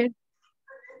 Yes, teacher.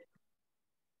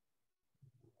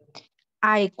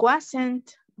 I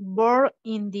wasn't born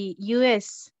in the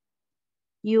US.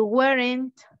 You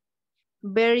weren't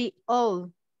very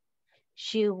old.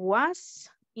 She was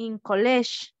in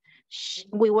college.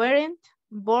 We weren't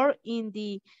born in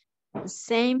the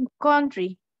same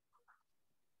country.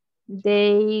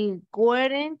 They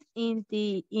weren't in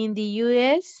the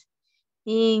US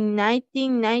in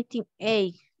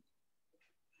 1998.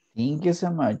 Thank you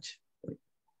so much.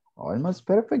 Almost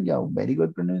perfect job. Very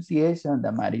good pronunciation,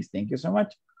 Damaris. Thank you so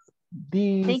much.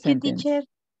 Thank you, teacher.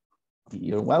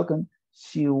 You're welcome.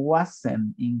 She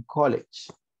wasn't in college.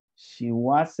 She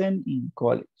wasn't in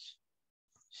college.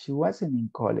 She wasn't in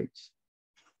college.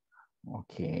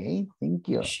 Okay, thank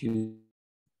you.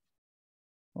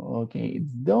 Okay,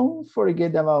 don't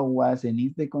forget about wasn't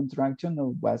is the contraction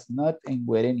of was not and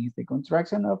weren't is the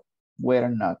contraction of were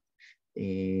not.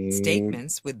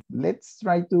 Statements with... Let's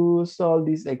try to solve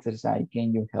this exercise.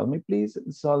 Can you help me please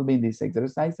solving these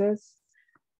exercises?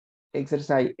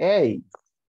 Exercise A.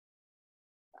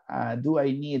 Do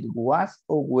I need was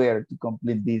or were to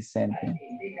complete this sentence?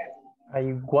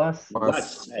 I was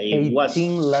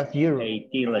 18 last year.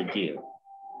 18 last year.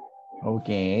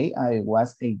 Okay, I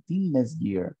was 18 last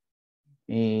year.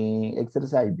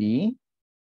 Exercise B.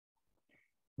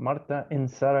 Martha and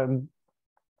Sarah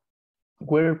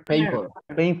were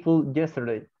painful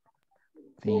yesterday.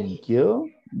 Thank you.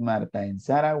 Martha and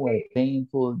Sarah were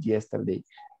painful yesterday.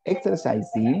 Exercise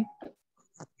C.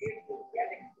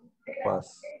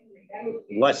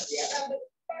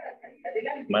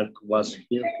 Marco was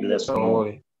healthy last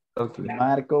month.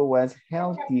 Marco was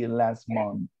healthy last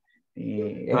month.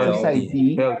 Exercise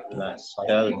D.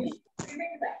 Healthy.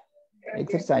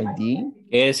 Exercise D.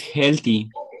 Es healthy.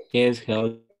 Es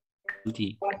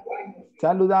healthy.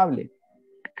 Saludable.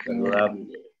 Saludable.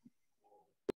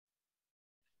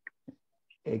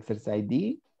 Exercise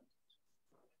D.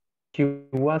 She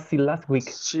was sick last week.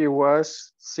 She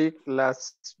was sick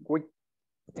last week.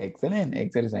 Excellent.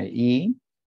 Exercise E.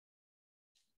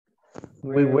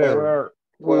 We were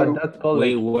at that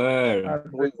college.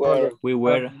 We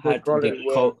were at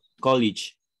the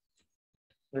college.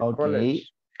 Okay.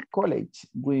 College.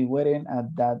 We were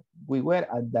at that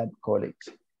college.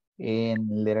 In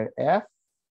letter F,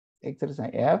 exercise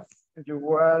F. You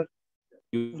were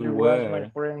You my were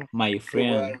friend. my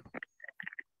friend.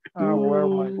 Were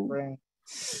my friend.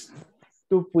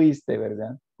 Tú fuiste,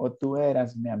 ¿verdad? O tú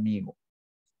eras mi amigo.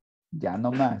 Ya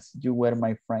no más. You were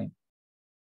my friend.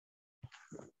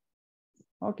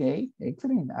 Okay,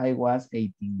 excellent. I was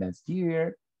 18 last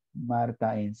year. Marta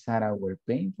and Sarah were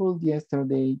painful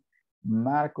yesterday.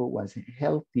 Marco was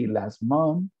healthy last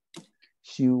month.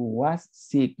 She was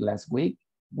sick last week.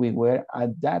 We were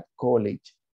at that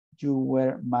college. You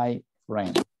were my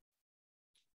friend.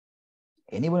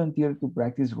 Any volunteer to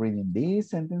practice reading these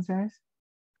sentences?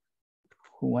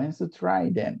 Who wants to try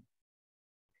them?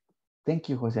 Thank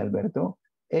you, Jose Alberto.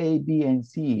 A, B, and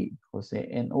C, Jose,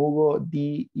 and Hugo,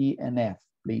 D, E, and F,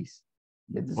 please.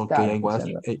 Let's start, Okay,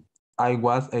 Jose Alberto. I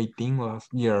was 18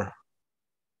 last year.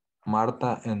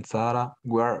 Marta and Sarah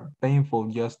were painful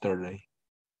yesterday.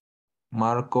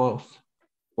 Marcos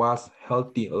was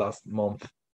healthy last month.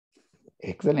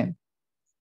 Excellent.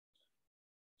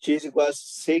 She was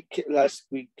sick last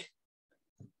week.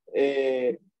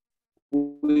 We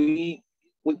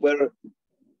were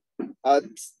at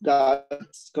that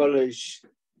college.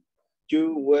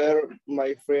 You were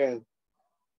my friend.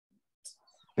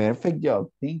 Perfect job.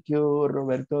 Thank you,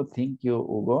 Roberto. Thank you,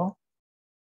 Hugo.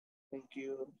 Thank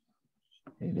you.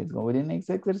 Okay, let's go with the next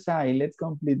exercise. Let's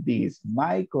complete this.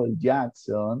 Michael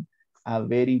Jackson, a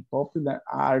very popular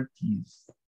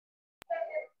artist.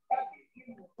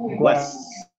 Was.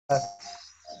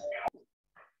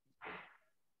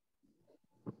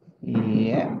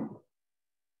 Yeah.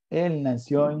 Él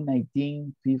nació en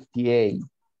 1958.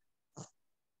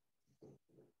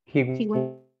 He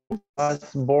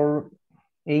was born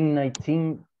in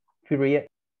 1958.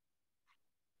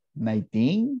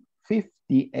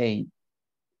 1958.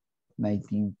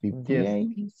 1958.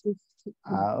 Yes.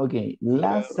 Okay.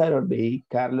 Last Saturday,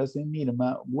 Carlos and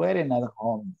Irma weren't at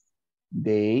home.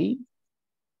 They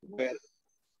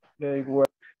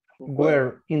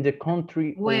were in the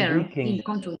country on Where in weekend. the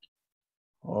country?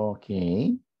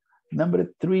 Okay.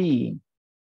 Number 3.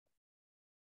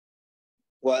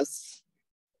 Was.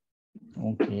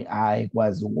 Okay. I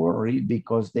was worried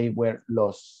because they were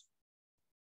lost.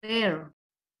 There.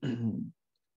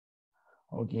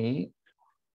 Okay.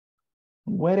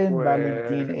 Weren't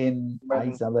Valentín and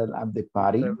Isabel at the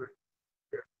party?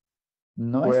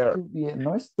 No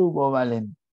estuvo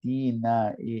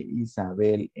Valentina e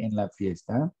Isabel en la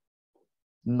fiesta.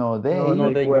 No, they were.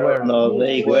 No, they weren't. No,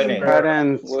 they weren't.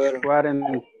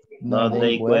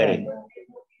 weren't.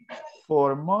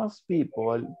 For most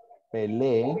people,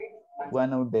 Pelé,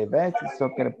 one of the best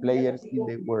soccer players in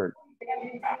the world.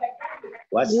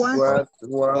 Was uno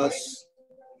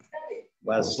de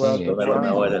los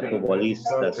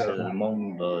futbolistas del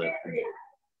mundo.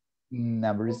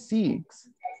 Number 6.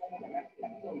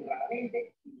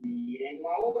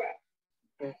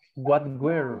 What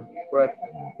were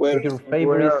your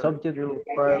favorite subject in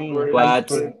high What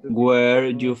school? were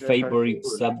your favorite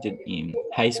subject in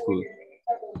high school?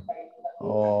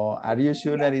 Oh, are you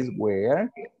sure that is where?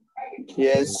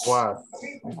 Yes. What?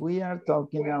 We are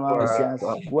talking about just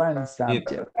one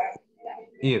subject.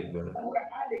 It.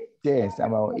 Yes,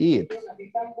 about it.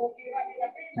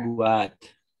 What?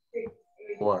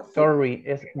 Sorry,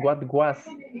 what was?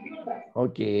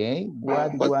 Okay,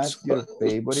 what was your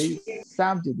favorite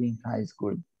subject in high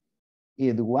school?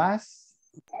 It was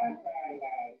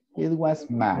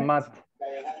math.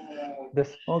 The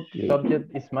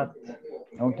subject is math.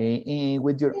 Okay, and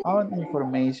with your own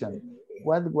information,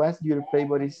 what was your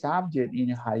favorite subject in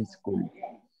high school?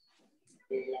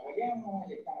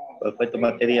 ¿Cuál fue tu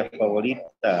materia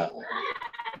favorita?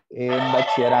 En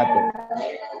bachillerato.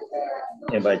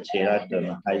 En bachillerato,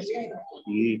 en high school.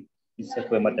 Y se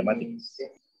fue matemáticas.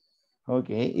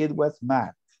 Okay, it was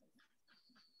math.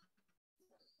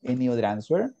 Any other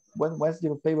answer? What was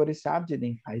your favorite subject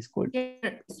in high school?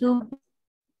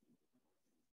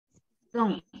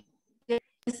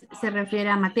 Se refiere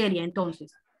a materia,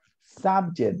 entonces.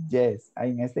 Subject, yes.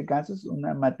 En este caso es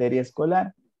una materia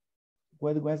escolar.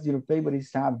 What was your favorite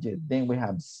subject? Then we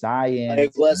have science,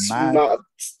 It was math.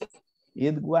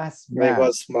 It was math. It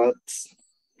was math.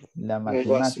 La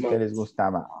matemática les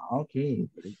gustaba. Okay,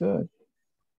 very good.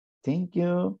 Thank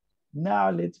you.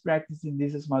 Now let's practice in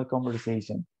this small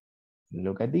conversation.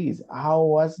 Look at this. How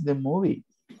was the movie?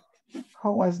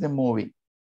 How was the movie?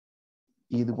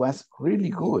 It was really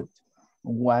good.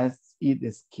 Was it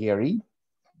scary?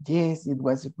 Yes, it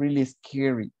was really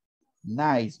scary.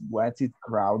 Nice. Was it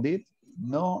crowded?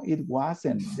 No, it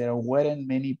wasn't. There weren't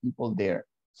many people there.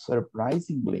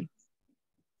 Surprisingly.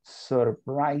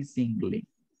 Surprisingly.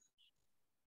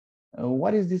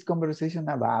 What is this conversation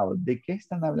about? ¿De qué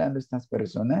están hablando estas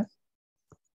personas?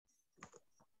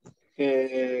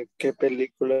 ¿Qué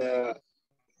película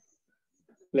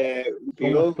le ¿Cómo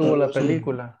vio? estuvo la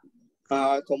película?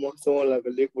 ¿Cómo estuvo la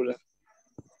película?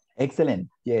 Excellent.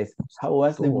 Yes. How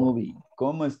was the movie?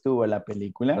 ¿Cómo estuvo la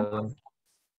película?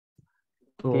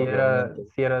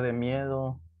 Si era de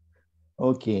miedo.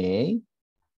 Ok.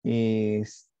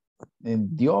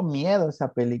 ¿Dio miedo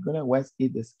esa película? Was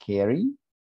it scary?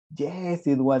 Yes,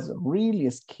 it was really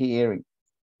scary.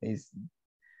 It's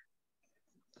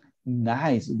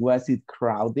nice. Was it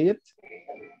crowded?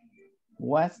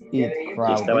 Was it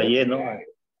crowded? Estaba lleno.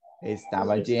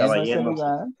 Estaba lleno ese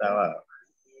lugar.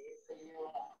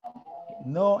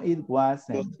 No, it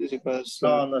wasn't.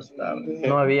 No, no estaba.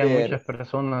 No había muchas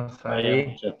personas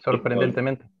ahí,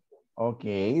 sorprendentemente. Ok,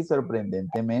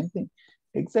 sorprendentemente.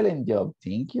 Excellent job.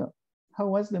 Thank you. How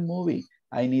was the movie?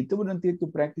 I need to volunteer to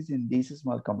practice in this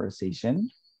small conversation.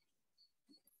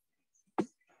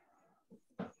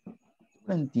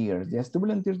 Volunteers. Just to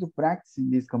volunteer to practice in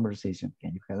this conversation.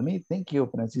 Can you help me? Thank you,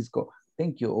 Francisco.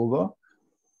 Thank you, Hugo.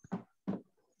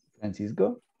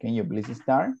 Francisco, can you please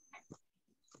start?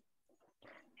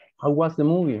 How was the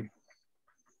movie?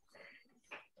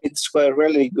 It's quite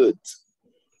really good.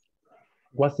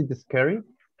 Was it scary?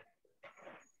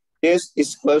 Yes, it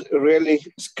was really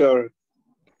scary.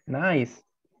 Nice.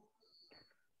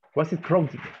 Was it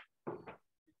crowded?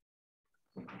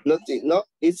 No,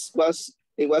 it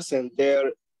wasn't.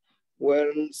 There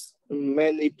weren't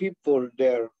many people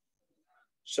there.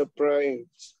 Surprisingly.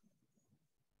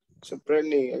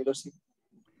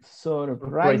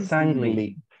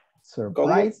 Surprisingly.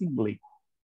 Surprisingly.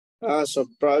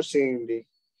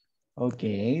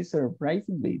 Okay,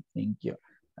 surprisingly. Thank you.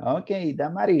 Okay,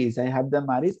 Damaris. I have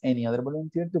Damaris. Any other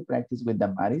volunteer to practice with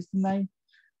Damaris tonight?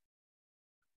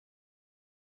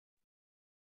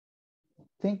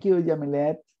 Thank you,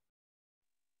 Jamilet.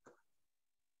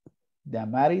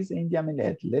 Damaris and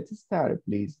Jamilet. Let's start,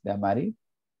 please. Damaris.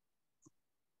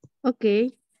 Okay.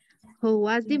 How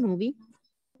was the movie?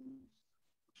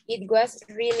 It was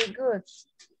really good.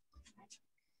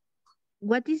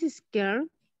 What is scary?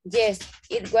 Yes,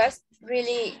 it was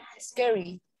really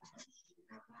scary.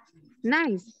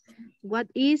 Nice. What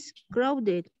is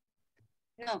crowded?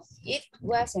 No, it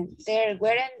wasn't. There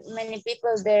weren't many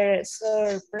people there,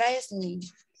 surprisingly.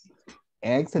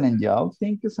 Excellent job.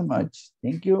 Thank you so much.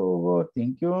 Thank you, Hugo.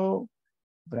 Thank you,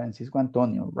 Francisco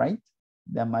Antonio, right?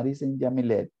 Damaris and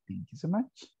Jamilet. Thank you so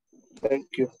much. Thank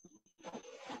you.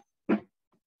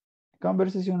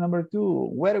 Conversation number 2.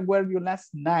 Where were you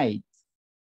last night?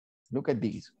 Look at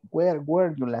this. Where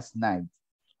were you last night?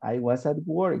 I was at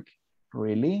work.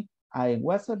 Really? I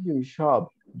was at your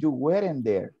shop. You weren't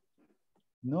there.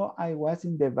 No, I was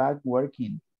in the back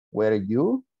working. Were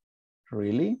you?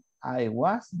 Really? I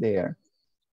was there.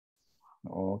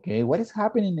 Okay, what is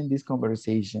happening in this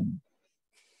conversation?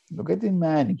 Look at the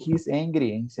man. He's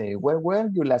angry and say, where were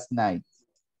you last night?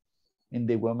 And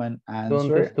the woman answered.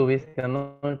 ¿Dónde estuviste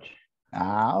anoche?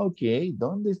 Okay.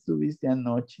 ¿Dónde estuviste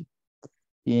anoche?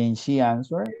 And she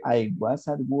answered, I was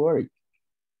at work.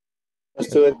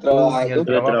 Estuve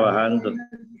trabajando.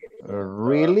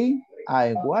 Really?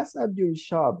 I was at your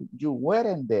shop. You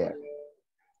weren't there.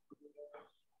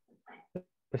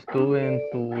 Estuve en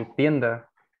tu tienda.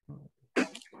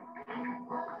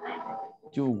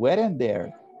 You weren't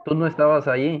there. Tú no estabas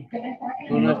allí.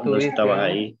 Tú no estuviste. No estabas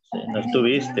ahí. No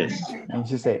estuviste. And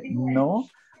she said, no,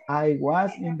 I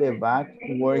was in the back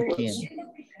working.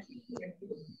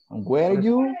 Were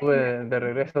you? Estuve de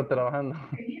regreso trabajando.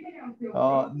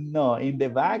 Oh, no, in the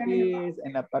back is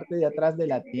en la parte de atrás de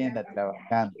la tienda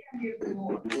trabajando.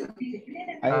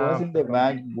 I was in the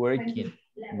back working.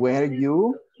 Were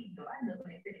you?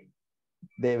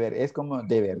 Es como,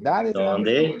 ¿de verdad?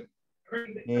 ¿Dónde?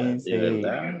 ¿De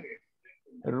verdad?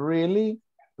 Really?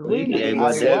 Really, I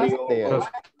was there.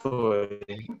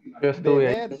 Yo estuve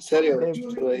ahí. ¿En serio?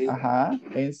 Estuve ahí. Ajá,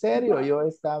 en serio, yo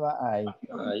estaba ahí.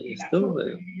 Ahí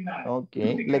estuve. Ok,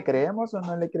 ¿le creemos o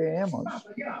no le creemos?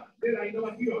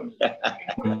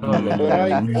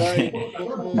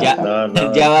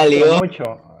 Ya valió. No mucho,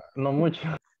 no mucho.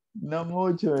 No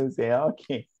mucho, dice,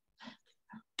 ok.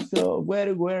 So,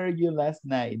 where were you last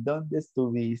night? ¿Dónde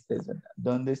estuviste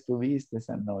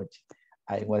esa noche?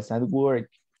 I was at work.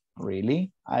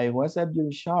 Really? I was at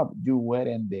your shop. You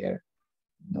weren't there.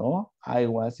 No, I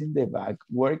was in the back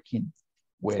working.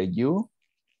 Were you?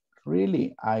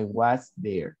 Really? I was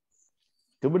there.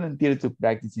 To volunteer to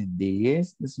practice in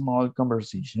this small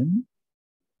conversation.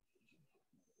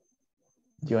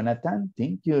 Jonathan,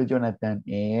 thank you, Jonathan.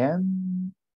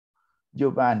 And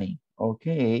Giovanni.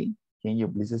 Okay. Can you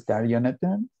please start,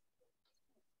 Jonathan?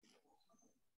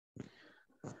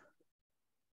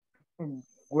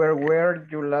 Where were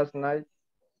you last night?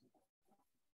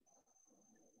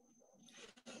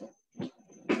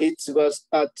 It was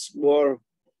at work.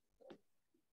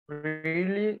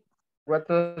 Really? What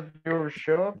was your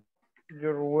shop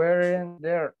you're wearing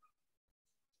there?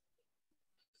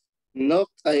 No,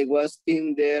 I was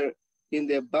in there in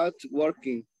the bath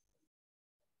working.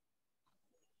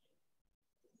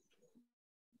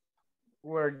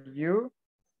 Were you?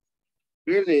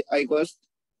 Really, I was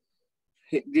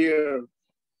there.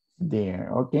 There.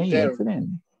 Okay, There. excellent.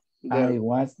 There. I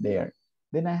was there.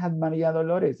 Then I had Maria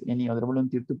Dolores. Any other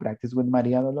volunteer to practice with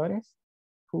Maria Dolores?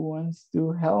 Who wants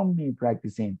to help me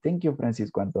practicing? Thank you,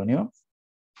 Francisco Antonio.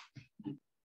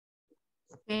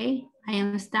 Okay, I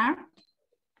am start.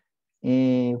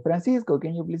 Francisco,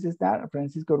 can you please start?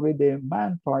 Francisco, read the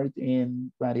man part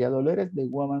and Maria Dolores, the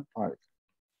woman part.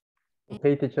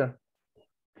 Okay, teacher.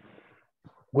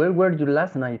 Where were you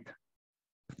last night?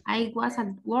 I was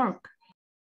at work.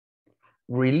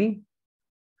 Really?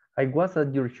 I was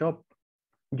at your shop.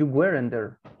 You weren't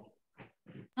there.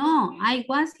 No, I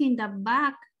was in the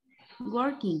back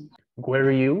working. Were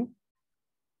you?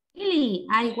 Really,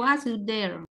 I was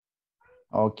there.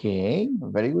 Okay,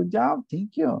 very good job.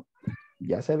 Thank you.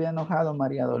 Ya se había enojado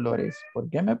María Dolores. ¿Por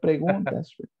qué me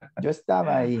preguntas? Yo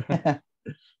estaba ahí.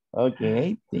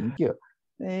 Okay, thank you.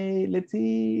 Let's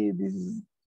see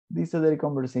this other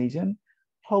conversation.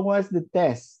 How was the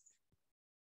test?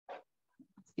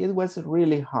 It was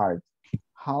really hard.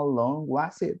 How long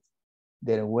was it?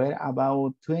 There were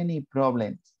about 20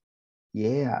 problems.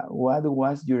 Yeah, what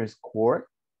was your score?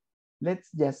 Let's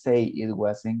just say it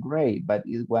wasn't great, but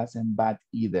it wasn't bad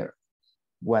either.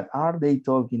 What are they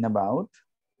talking about?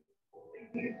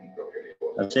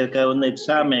 Acerca de un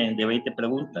examen de 20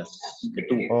 preguntas que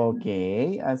tuvo. Ok,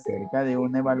 acerca de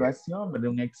una evaluación, de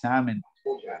un examen.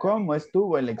 ¿Cómo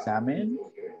estuvo el examen?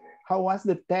 How was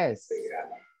the test?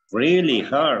 Really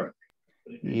hard.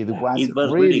 It was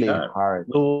really really hard.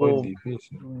 Oh,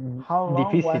 How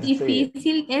long was it?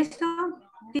 Difícil eso.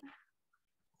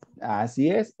 Así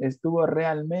es, estuvo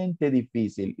realmente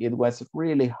difícil. It was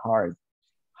really hard.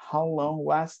 How long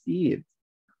was it?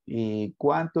 ¿Y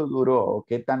cuánto duró?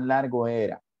 ¿Qué tan largo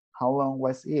era? How long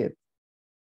was it?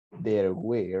 There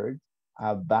were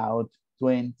about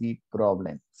 20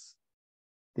 problems.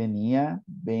 Tenía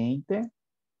 20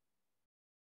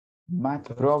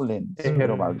 math problems,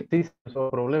 probably. Ejercicios o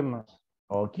problemas.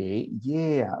 Okay,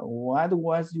 yeah. What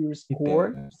was your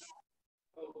score?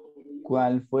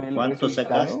 ¿Cuál fue el ¿Cuánto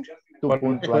resultado? sacaste?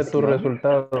 ¿Cuál fue tu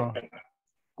resultado?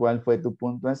 ¿Cuál fue tu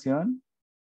puntuación?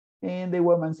 And the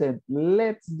woman said,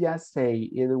 let's just say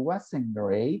it wasn't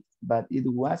great, but it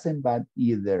wasn't bad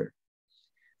either.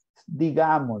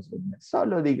 Digamos,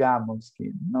 solo digamos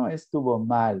que no estuvo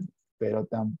mal, pero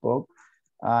tampoco,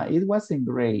 it wasn't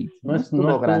great. No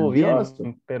estuvo grandioso,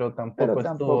 bien, pero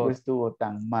tampoco estuvo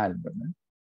tan mal, ¿verdad?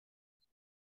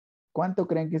 ¿Cuánto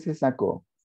creen que se sacó?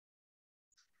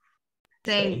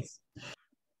 6.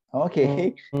 Ok.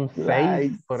 Un 6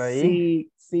 like por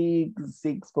ahí.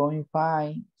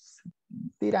 6.5,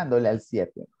 tirándole al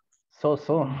 7. So.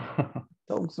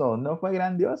 No fue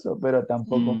grandioso, pero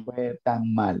tampoco fue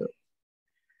tan malo.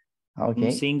 Okay.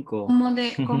 Un 5.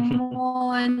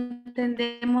 ¿Cómo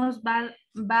entendemos bad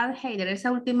hater,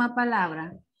 esa última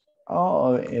palabra?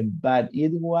 Oh, but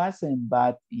it wasn't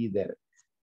bad either.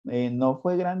 No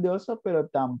fue grandioso, pero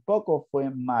tampoco fue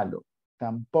malo.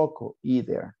 Tampoco,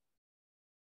 either.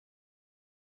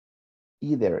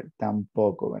 Either,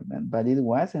 tampoco, ¿verdad? But it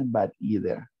wasn't bad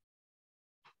either.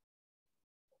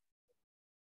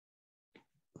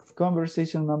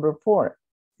 Conversation number 4.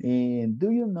 Do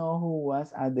you know who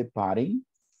was at the party?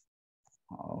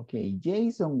 Okay,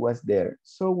 Jason was there.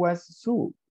 So was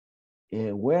Sue.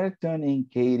 Were Tom and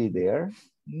Katie there?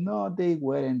 No, they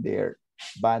weren't there,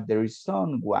 but their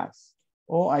son was.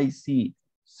 Oh, I see.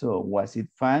 So was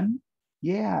it fun?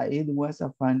 Yeah, it was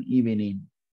a fun evening.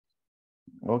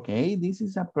 Okay, this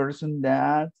is a person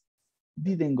that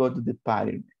didn't go to the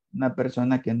party. Una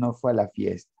persona que no fue a la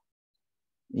fiesta.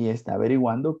 Y está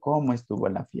averiguando cómo estuvo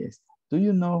la fiesta. Do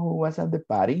you know who was at the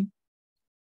party?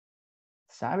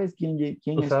 ¿Sabes quién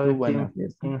estuvo en la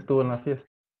fiesta? ¿Quién estuvo en la fiesta?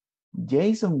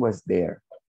 Jason was there.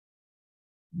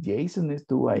 Jason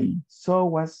estuvo ahí. So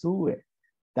was Sue.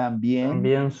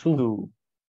 También Sue.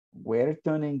 Were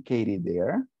Tom and Katie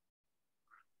there?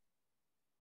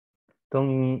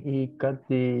 Tom y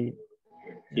Katy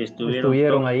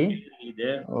estuvieron ahí.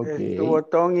 Okay. Estuvo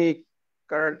Tom y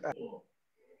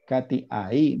Katy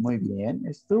ahí, muy bien.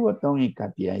 Estuvo Tom y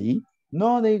Katy ahí.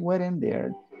 No, they weren't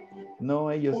there.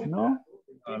 No, ellos no.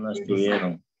 No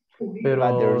estuvieron.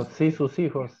 Pero sí sus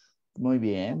hijos. Muy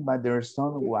bien, but their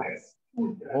son was.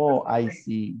 Oh, I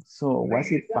see. So,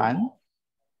 was it fun?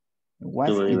 Was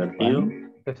Estuvo it divertido.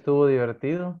 fun? Estuvo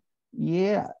divertido.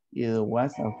 Yeah, it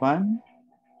was a fun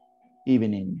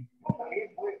evening.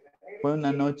 Fue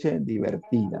una noche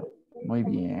divertida. Muy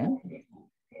bien.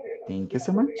 Thank you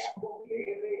so much.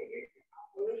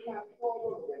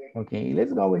 Okay,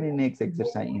 let's go with the next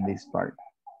exercise in this part.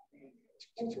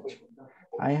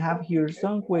 I have here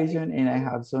some question and I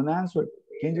have some answer.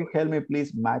 Can you help me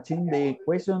please matching the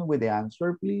question with the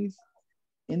answer, please?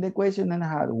 In the question I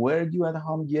had, were you at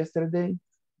home yesterday?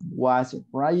 Was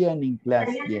Ryan in class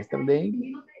yesterday?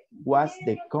 Was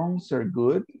the concert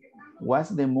good? Was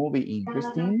the movie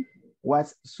interesting?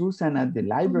 Was Susan at the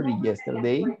library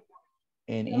yesterday?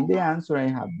 And in the answer I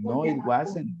have, no, it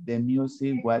wasn't. The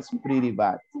music was pretty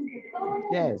bad.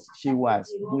 Yes, she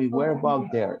was. We were both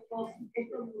there.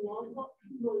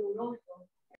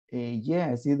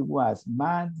 Yes, it was.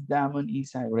 Matt Damon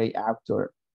is a great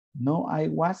actor. No, I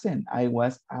wasn't. I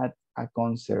was at a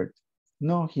concert.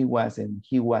 No, he wasn't.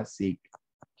 He was sick.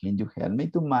 Can you help me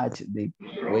to match the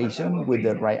equation with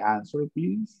the right answer,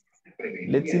 please?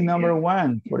 Let's see number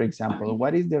one, for example.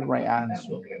 What is the right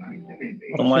answer?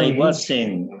 No, I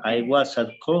wasn't. I was at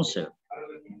concert.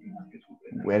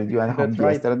 Were you at home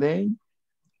right. yesterday?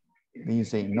 Then you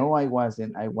say, no, I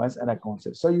wasn't. I was at a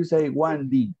concert. So you say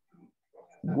 1D.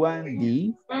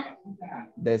 1D.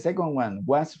 The second one,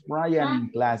 was Ryan in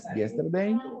class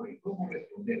yesterday?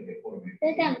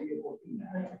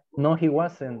 No, he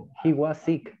wasn't. He was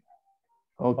sick.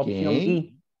 Option Okay.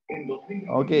 E.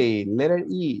 Okay, letter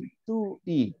E.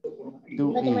 2E.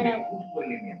 2E.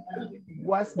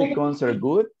 Was the concert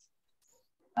good?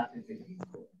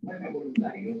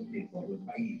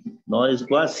 No, it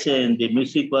wasn't. The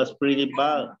music was pretty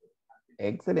bad.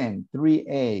 Excellent.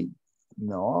 3A.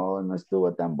 No, no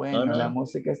estuvo tan bueno. No, no. La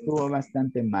música estuvo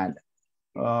bastante mala.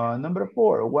 Number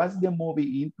 4. Was the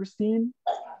movie interesting?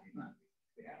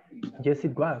 Yes,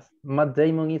 it was. Matt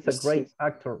Damon is a great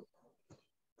actor.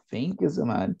 Thank you so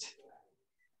much.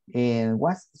 And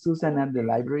was Susan at the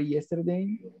library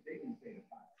yesterday?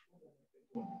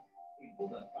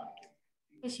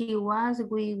 She was,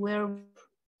 we were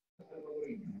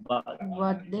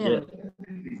but there.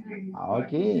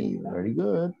 Okay, very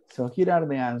good. So here are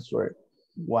the answers.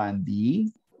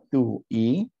 1D,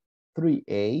 2E,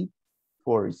 3A,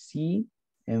 4C,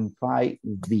 and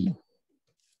 5D.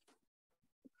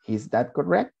 Is that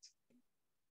correct?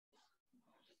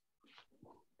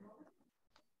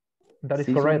 That is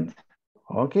correct.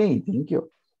 Okay, thank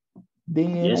you.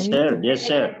 Then Yes, sir. Yes,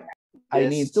 sir. I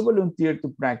need to volunteer to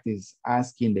practice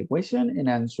asking the question and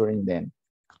answering them.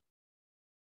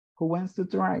 Who wants to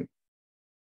try?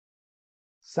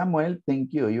 Samuel,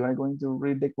 thank you. You are going to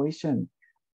read the question.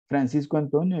 Francisco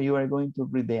Antonio, you are going to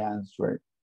read the answer.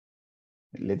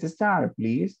 Let's start,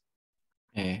 please.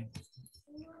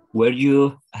 Were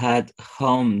you at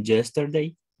home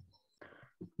yesterday?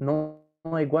 No,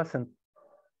 I wasn't.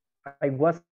 I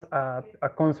was at a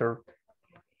concert.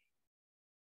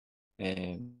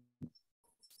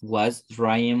 Was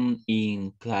Ryan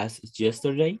in class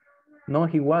yesterday? No,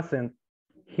 he wasn't.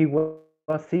 He was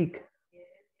sick.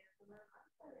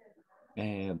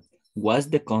 Was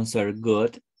the concert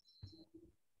good?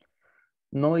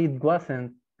 No, it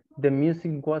wasn't. The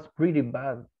music was pretty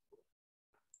bad.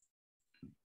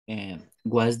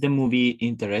 Was the movie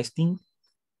interesting?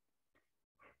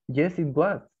 Yes, it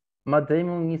was. Matt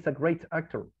Damon is a great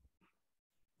actor.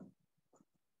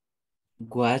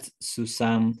 Was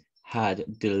Susan had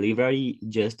delivery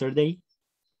yesterday?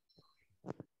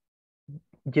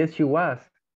 Yes, she was.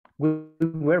 We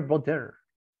were both there.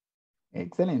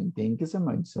 Excellent. Thank you so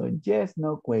much. So yes,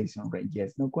 no question, right?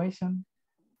 Yes, no question.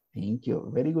 Thank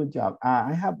you. Very good job.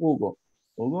 I have Hugo.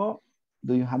 Hugo,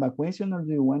 do you have a question or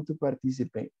do you want to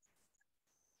participate?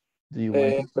 Do you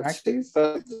want to practice?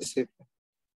 Participate.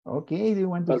 Okay, do you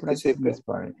want to practice this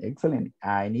part? Excellent.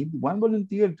 I need one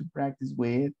volunteer to practice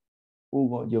with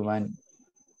Hugo Giovanni.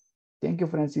 Thank you,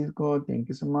 Francisco. Thank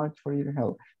you so much for your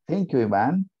help. Thank you,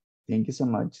 Ivan. Thank you so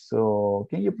much. So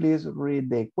can you please read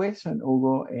the question,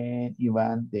 Hugo, and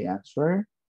Ivan, the answer?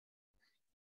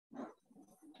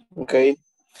 Okay.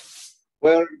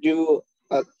 Were you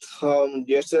at home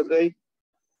yesterday?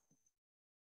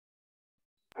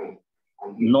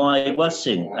 No, I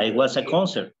wasn't. I was at a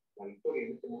concert.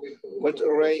 Was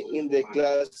Ray in the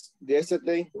class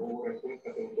yesterday?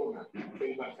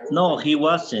 No, he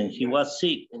wasn't. He was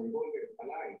sick.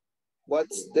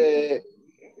 What's the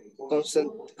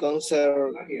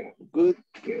concert good?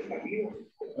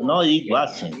 No, it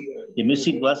wasn't. The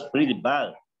music was pretty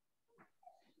bad.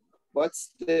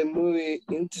 What's the movie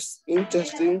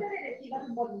interesting?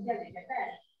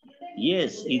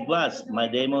 Yes, it was. My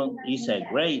demo is a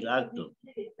great actor.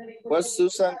 Was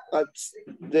Susan at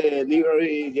the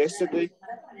library yesterday?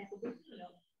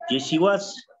 Yes, she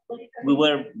was. We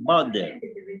were both there.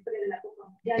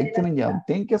 Excellent job.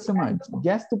 Thank you so much.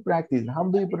 Just to practice, how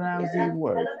do you pronounce this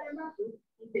word?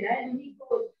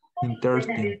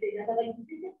 Interesting.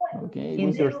 Okay.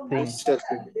 Interesting.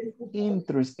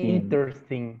 Interesting.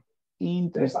 Interesting.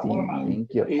 Interesting.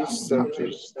 Thank you. Interesting.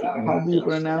 How do you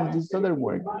pronounce this other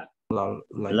word?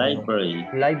 Library.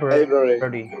 Library.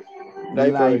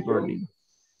 Library.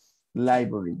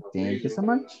 Library. Thank you so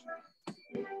much.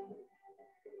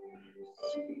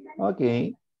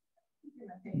 Okay.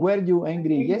 Were you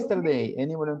angry yesterday?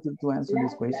 Any volunteer to answer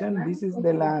this question? This is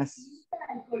the last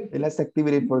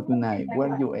activity for tonight.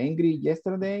 Were you angry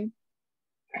yesterday?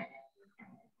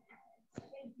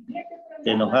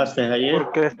 ¿Te enojaste ayer?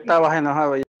 Porque estabas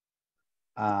enojado.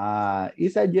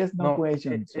 It's a yes, no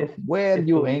question. So, were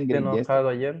you angry enojado yesterday?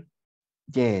 ayer?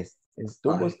 Yes.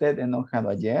 ¿Estuvo usted enojado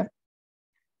ayer?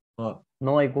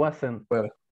 No, I wasn't.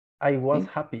 I was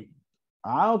happy.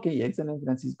 Okay. Excellent,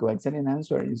 Francisco. Excellent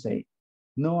answer. You say,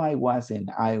 no, I wasn't.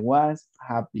 I was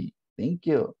happy. Thank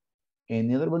you.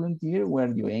 Any other volunteer?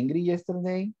 Were you angry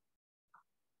yesterday?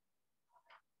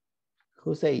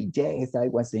 Who say, yes, I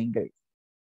was angry?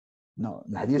 No,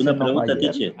 nadie se Una enojó pregunta,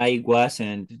 ayer. teacher. I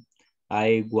wasn't.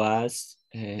 I was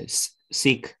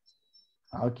sick.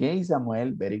 Okay,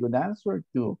 Samuel, very good answer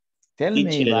too. Tell me,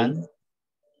 Teacher, Iván.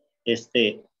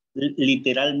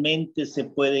 Literalmente se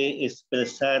puede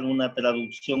expresar una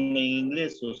traducción en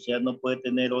inglés, o sea, no puede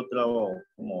tener otra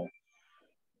como, o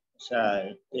sea,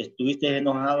 estuviste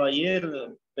enojado ayer,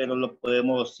 pero lo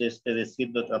podemos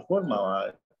decir de otra forma,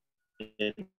 ¿va?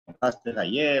 Te enojaste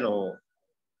ayer o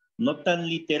no tan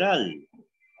literal,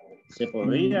 se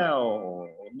podría o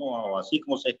no, o así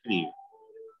como se escribe.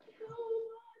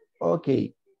 Ok,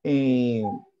 en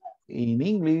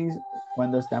inglés,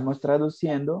 cuando estamos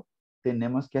traduciendo,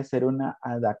 tenemos que hacer una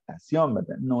adaptación,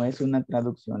 ¿verdad? No es una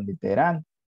traducción literal,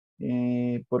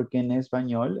 porque en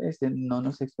español no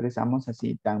nos expresamos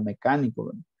así tan mecánico,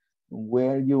 ¿verdad?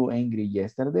 Were you angry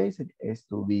yesterday?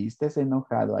 ¿Estuviste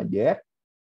enojado ayer?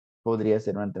 Podría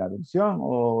ser una traducción,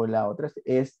 o la otra es,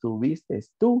 ¿estuviste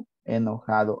tú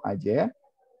enojado ayer?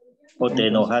 O te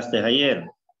enojaste ayer.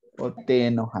 O te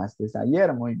enojaste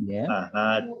ayer, muy bien.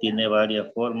 Ajá, tiene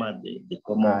varias formas de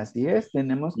cómo. Así es,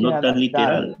 tenemos que no adaptar. Tan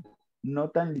literal.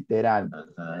 No tan literal.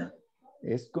 Ajá.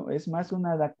 Es más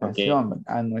una adaptación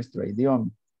a nuestro idioma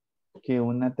que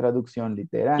una traducción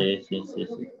literal. Sí.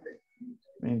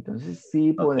 Entonces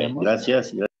sí podemos.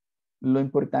 Gracias. Lo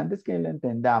importante es que lo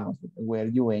entendamos.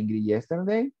 Were you angry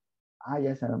yesterday?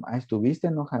 Ya sabemos. ¿Estuviste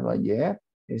enojado ayer?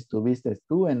 ¿Estuviste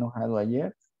tú enojado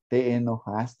ayer? ¿Te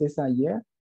enojaste ayer?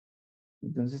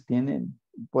 Entonces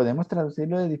podemos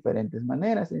traducirlo de diferentes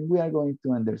maneras. And we are going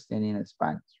to understand in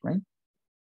Spanish, right?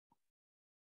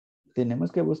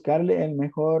 Tenemos que buscarle el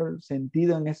mejor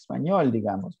sentido en español,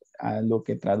 digamos, a lo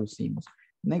que traducimos.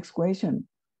 Next question.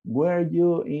 Were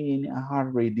you in a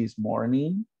hurry this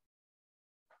morning?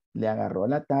 ¿Le agarró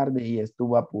la tarde y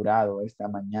estuvo apurado esta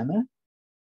mañana?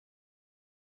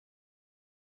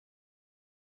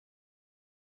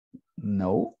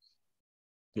 No.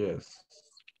 Yes,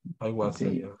 I was.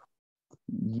 Okay.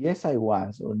 Yes, I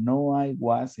was, or no, I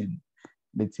wasn't.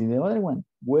 Let's see the other one.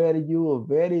 Were you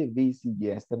very busy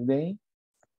yesterday?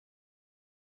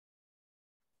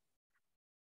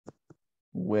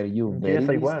 Were you very busy? Yes,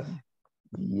 I was.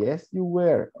 Yes, you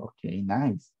were. Okay,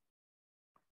 nice.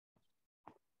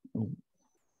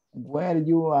 Were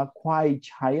you a quiet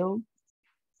child?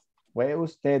 ¿Fue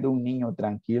usted un niño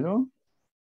tranquilo?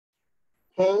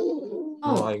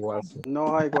 No, I wasn't. No,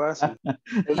 I wasn't. No,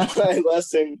 I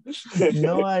wasn't.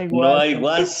 No, I wasn't. No, I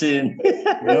wasn't.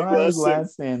 No, I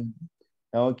wasn't.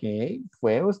 Ok.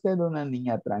 ¿Fue usted una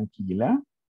niña tranquila?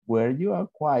 Were you a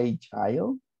quiet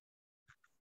child?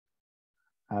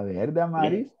 A ver,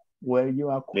 Damaris. Were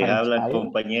you a quiet Les hablan, child?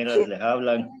 compañeras, les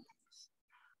hablan.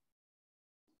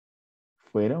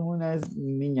 ¿Fueron unas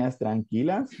niñas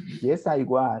tranquilas? Yes, I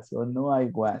was, or no, I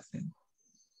wasn't.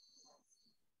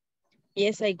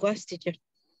 Yes, I was, teacher.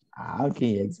 Ok,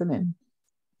 excelente.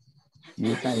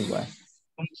 Yes, I was.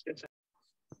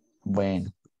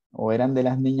 Bueno, o eran de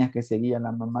las niñas que seguían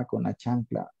la mamá con la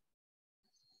chancla,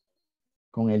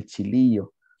 con el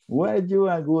chilillo. Were you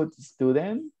a good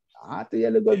student? Todavía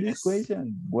look at this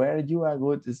question. Were you a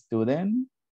good student?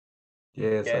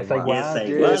 Yes, Yes, I I was.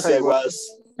 Yes, I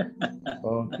was.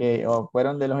 Ok, o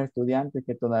fueron de los estudiantes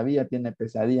que todavía tiene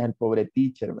pesadillas el pobre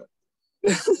teacher, ¿verdad?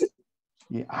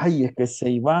 Y, ay, es que se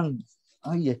iban.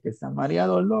 Ay, es que María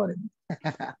Dolores.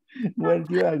 Were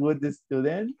you a good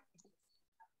student?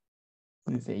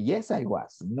 Dice, yes, I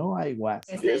was. No, I was.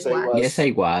 Yes, I was. Yes,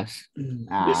 I was.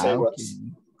 Yes, I Okay. was.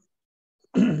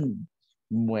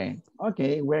 Bueno,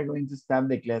 okay, we're going to stop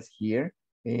the class here.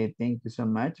 Thank you so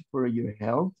much for your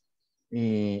help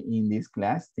in this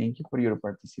class. Thank you for your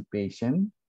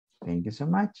participation. Thank you so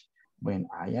much. Bueno,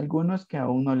 hay algunos que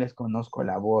aún no les conozco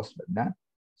la voz, ¿verdad?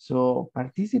 So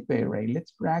participate, right?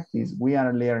 Let's practice. We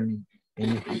are learning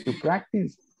and you have to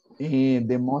practice.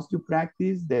 The most you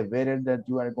practice, the better that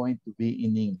you are going to be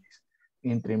in English.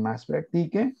 Entre más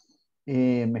practique,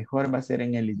 mejor va a ser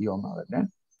en el idioma, ¿verdad?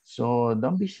 So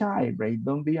don't be shy, right?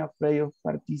 Don't be afraid of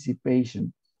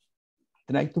participation.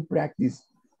 Try to practice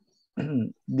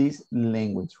this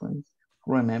language, right?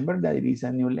 Remember that it is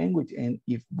a new language, and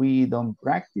if we don't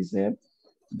practice it,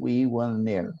 we will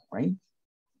learn, right?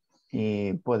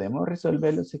 ¿Podemos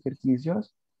resolver los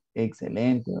ejercicios?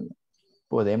 Excelente.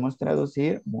 ¿Podemos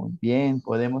traducir? Muy bien.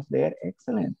 ¿Podemos leer?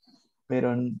 Excelente.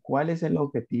 Pero ¿cuál es el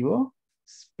objetivo?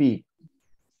 Speak.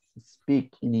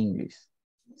 Speak in English.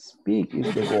 Speak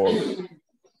is the goal.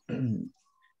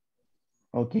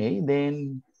 Okay,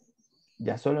 then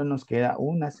ya solo nos queda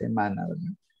una semana,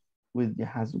 ¿verdad? We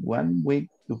just 1 week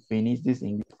to finish this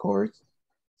English course.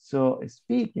 So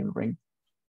speaking, right?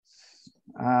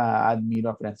 Admiro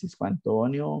a Francisco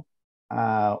Antonio,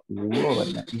 a Hugo,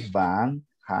 ¿verdad? Iván,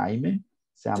 Jaime,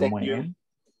 Samuel,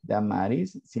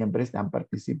 Damaris, siempre están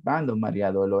participando.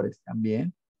 María Dolores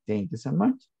también. Thank you so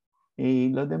much. Y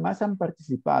los demás han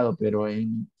participado, pero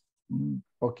en un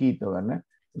poquito, ¿verdad?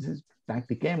 Entonces,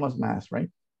 practiquemos más,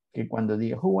 right? Que cuando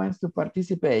diga, who wants to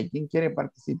participate? ¿Quién quiere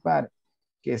participar?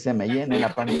 Que se me llene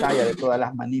la pantalla de todas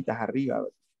las manitas arriba.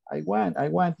 I want,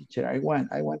 teacher, I want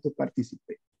to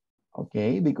participate.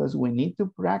 Okay, because we need to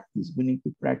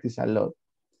practice a lot.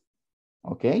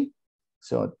 Okay,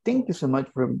 so thank you so much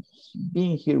for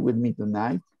being here with me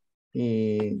tonight.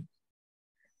 See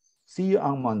you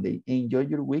on Monday. Enjoy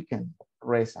your weekend.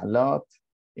 Rest a lot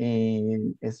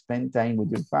and spend time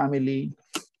with your family.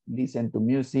 Listen to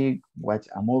music, watch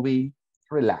a movie,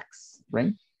 relax,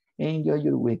 right? Enjoy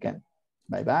your weekend.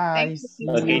 Bye-bye.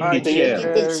 Okay,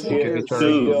 teacher.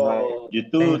 You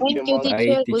too. Thank you,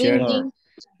 teacher. Good evening.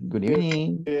 Good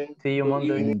evening. See you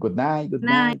Monday. Good night. Good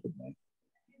night. Good night.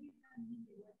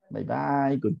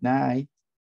 Bye-bye. Good night.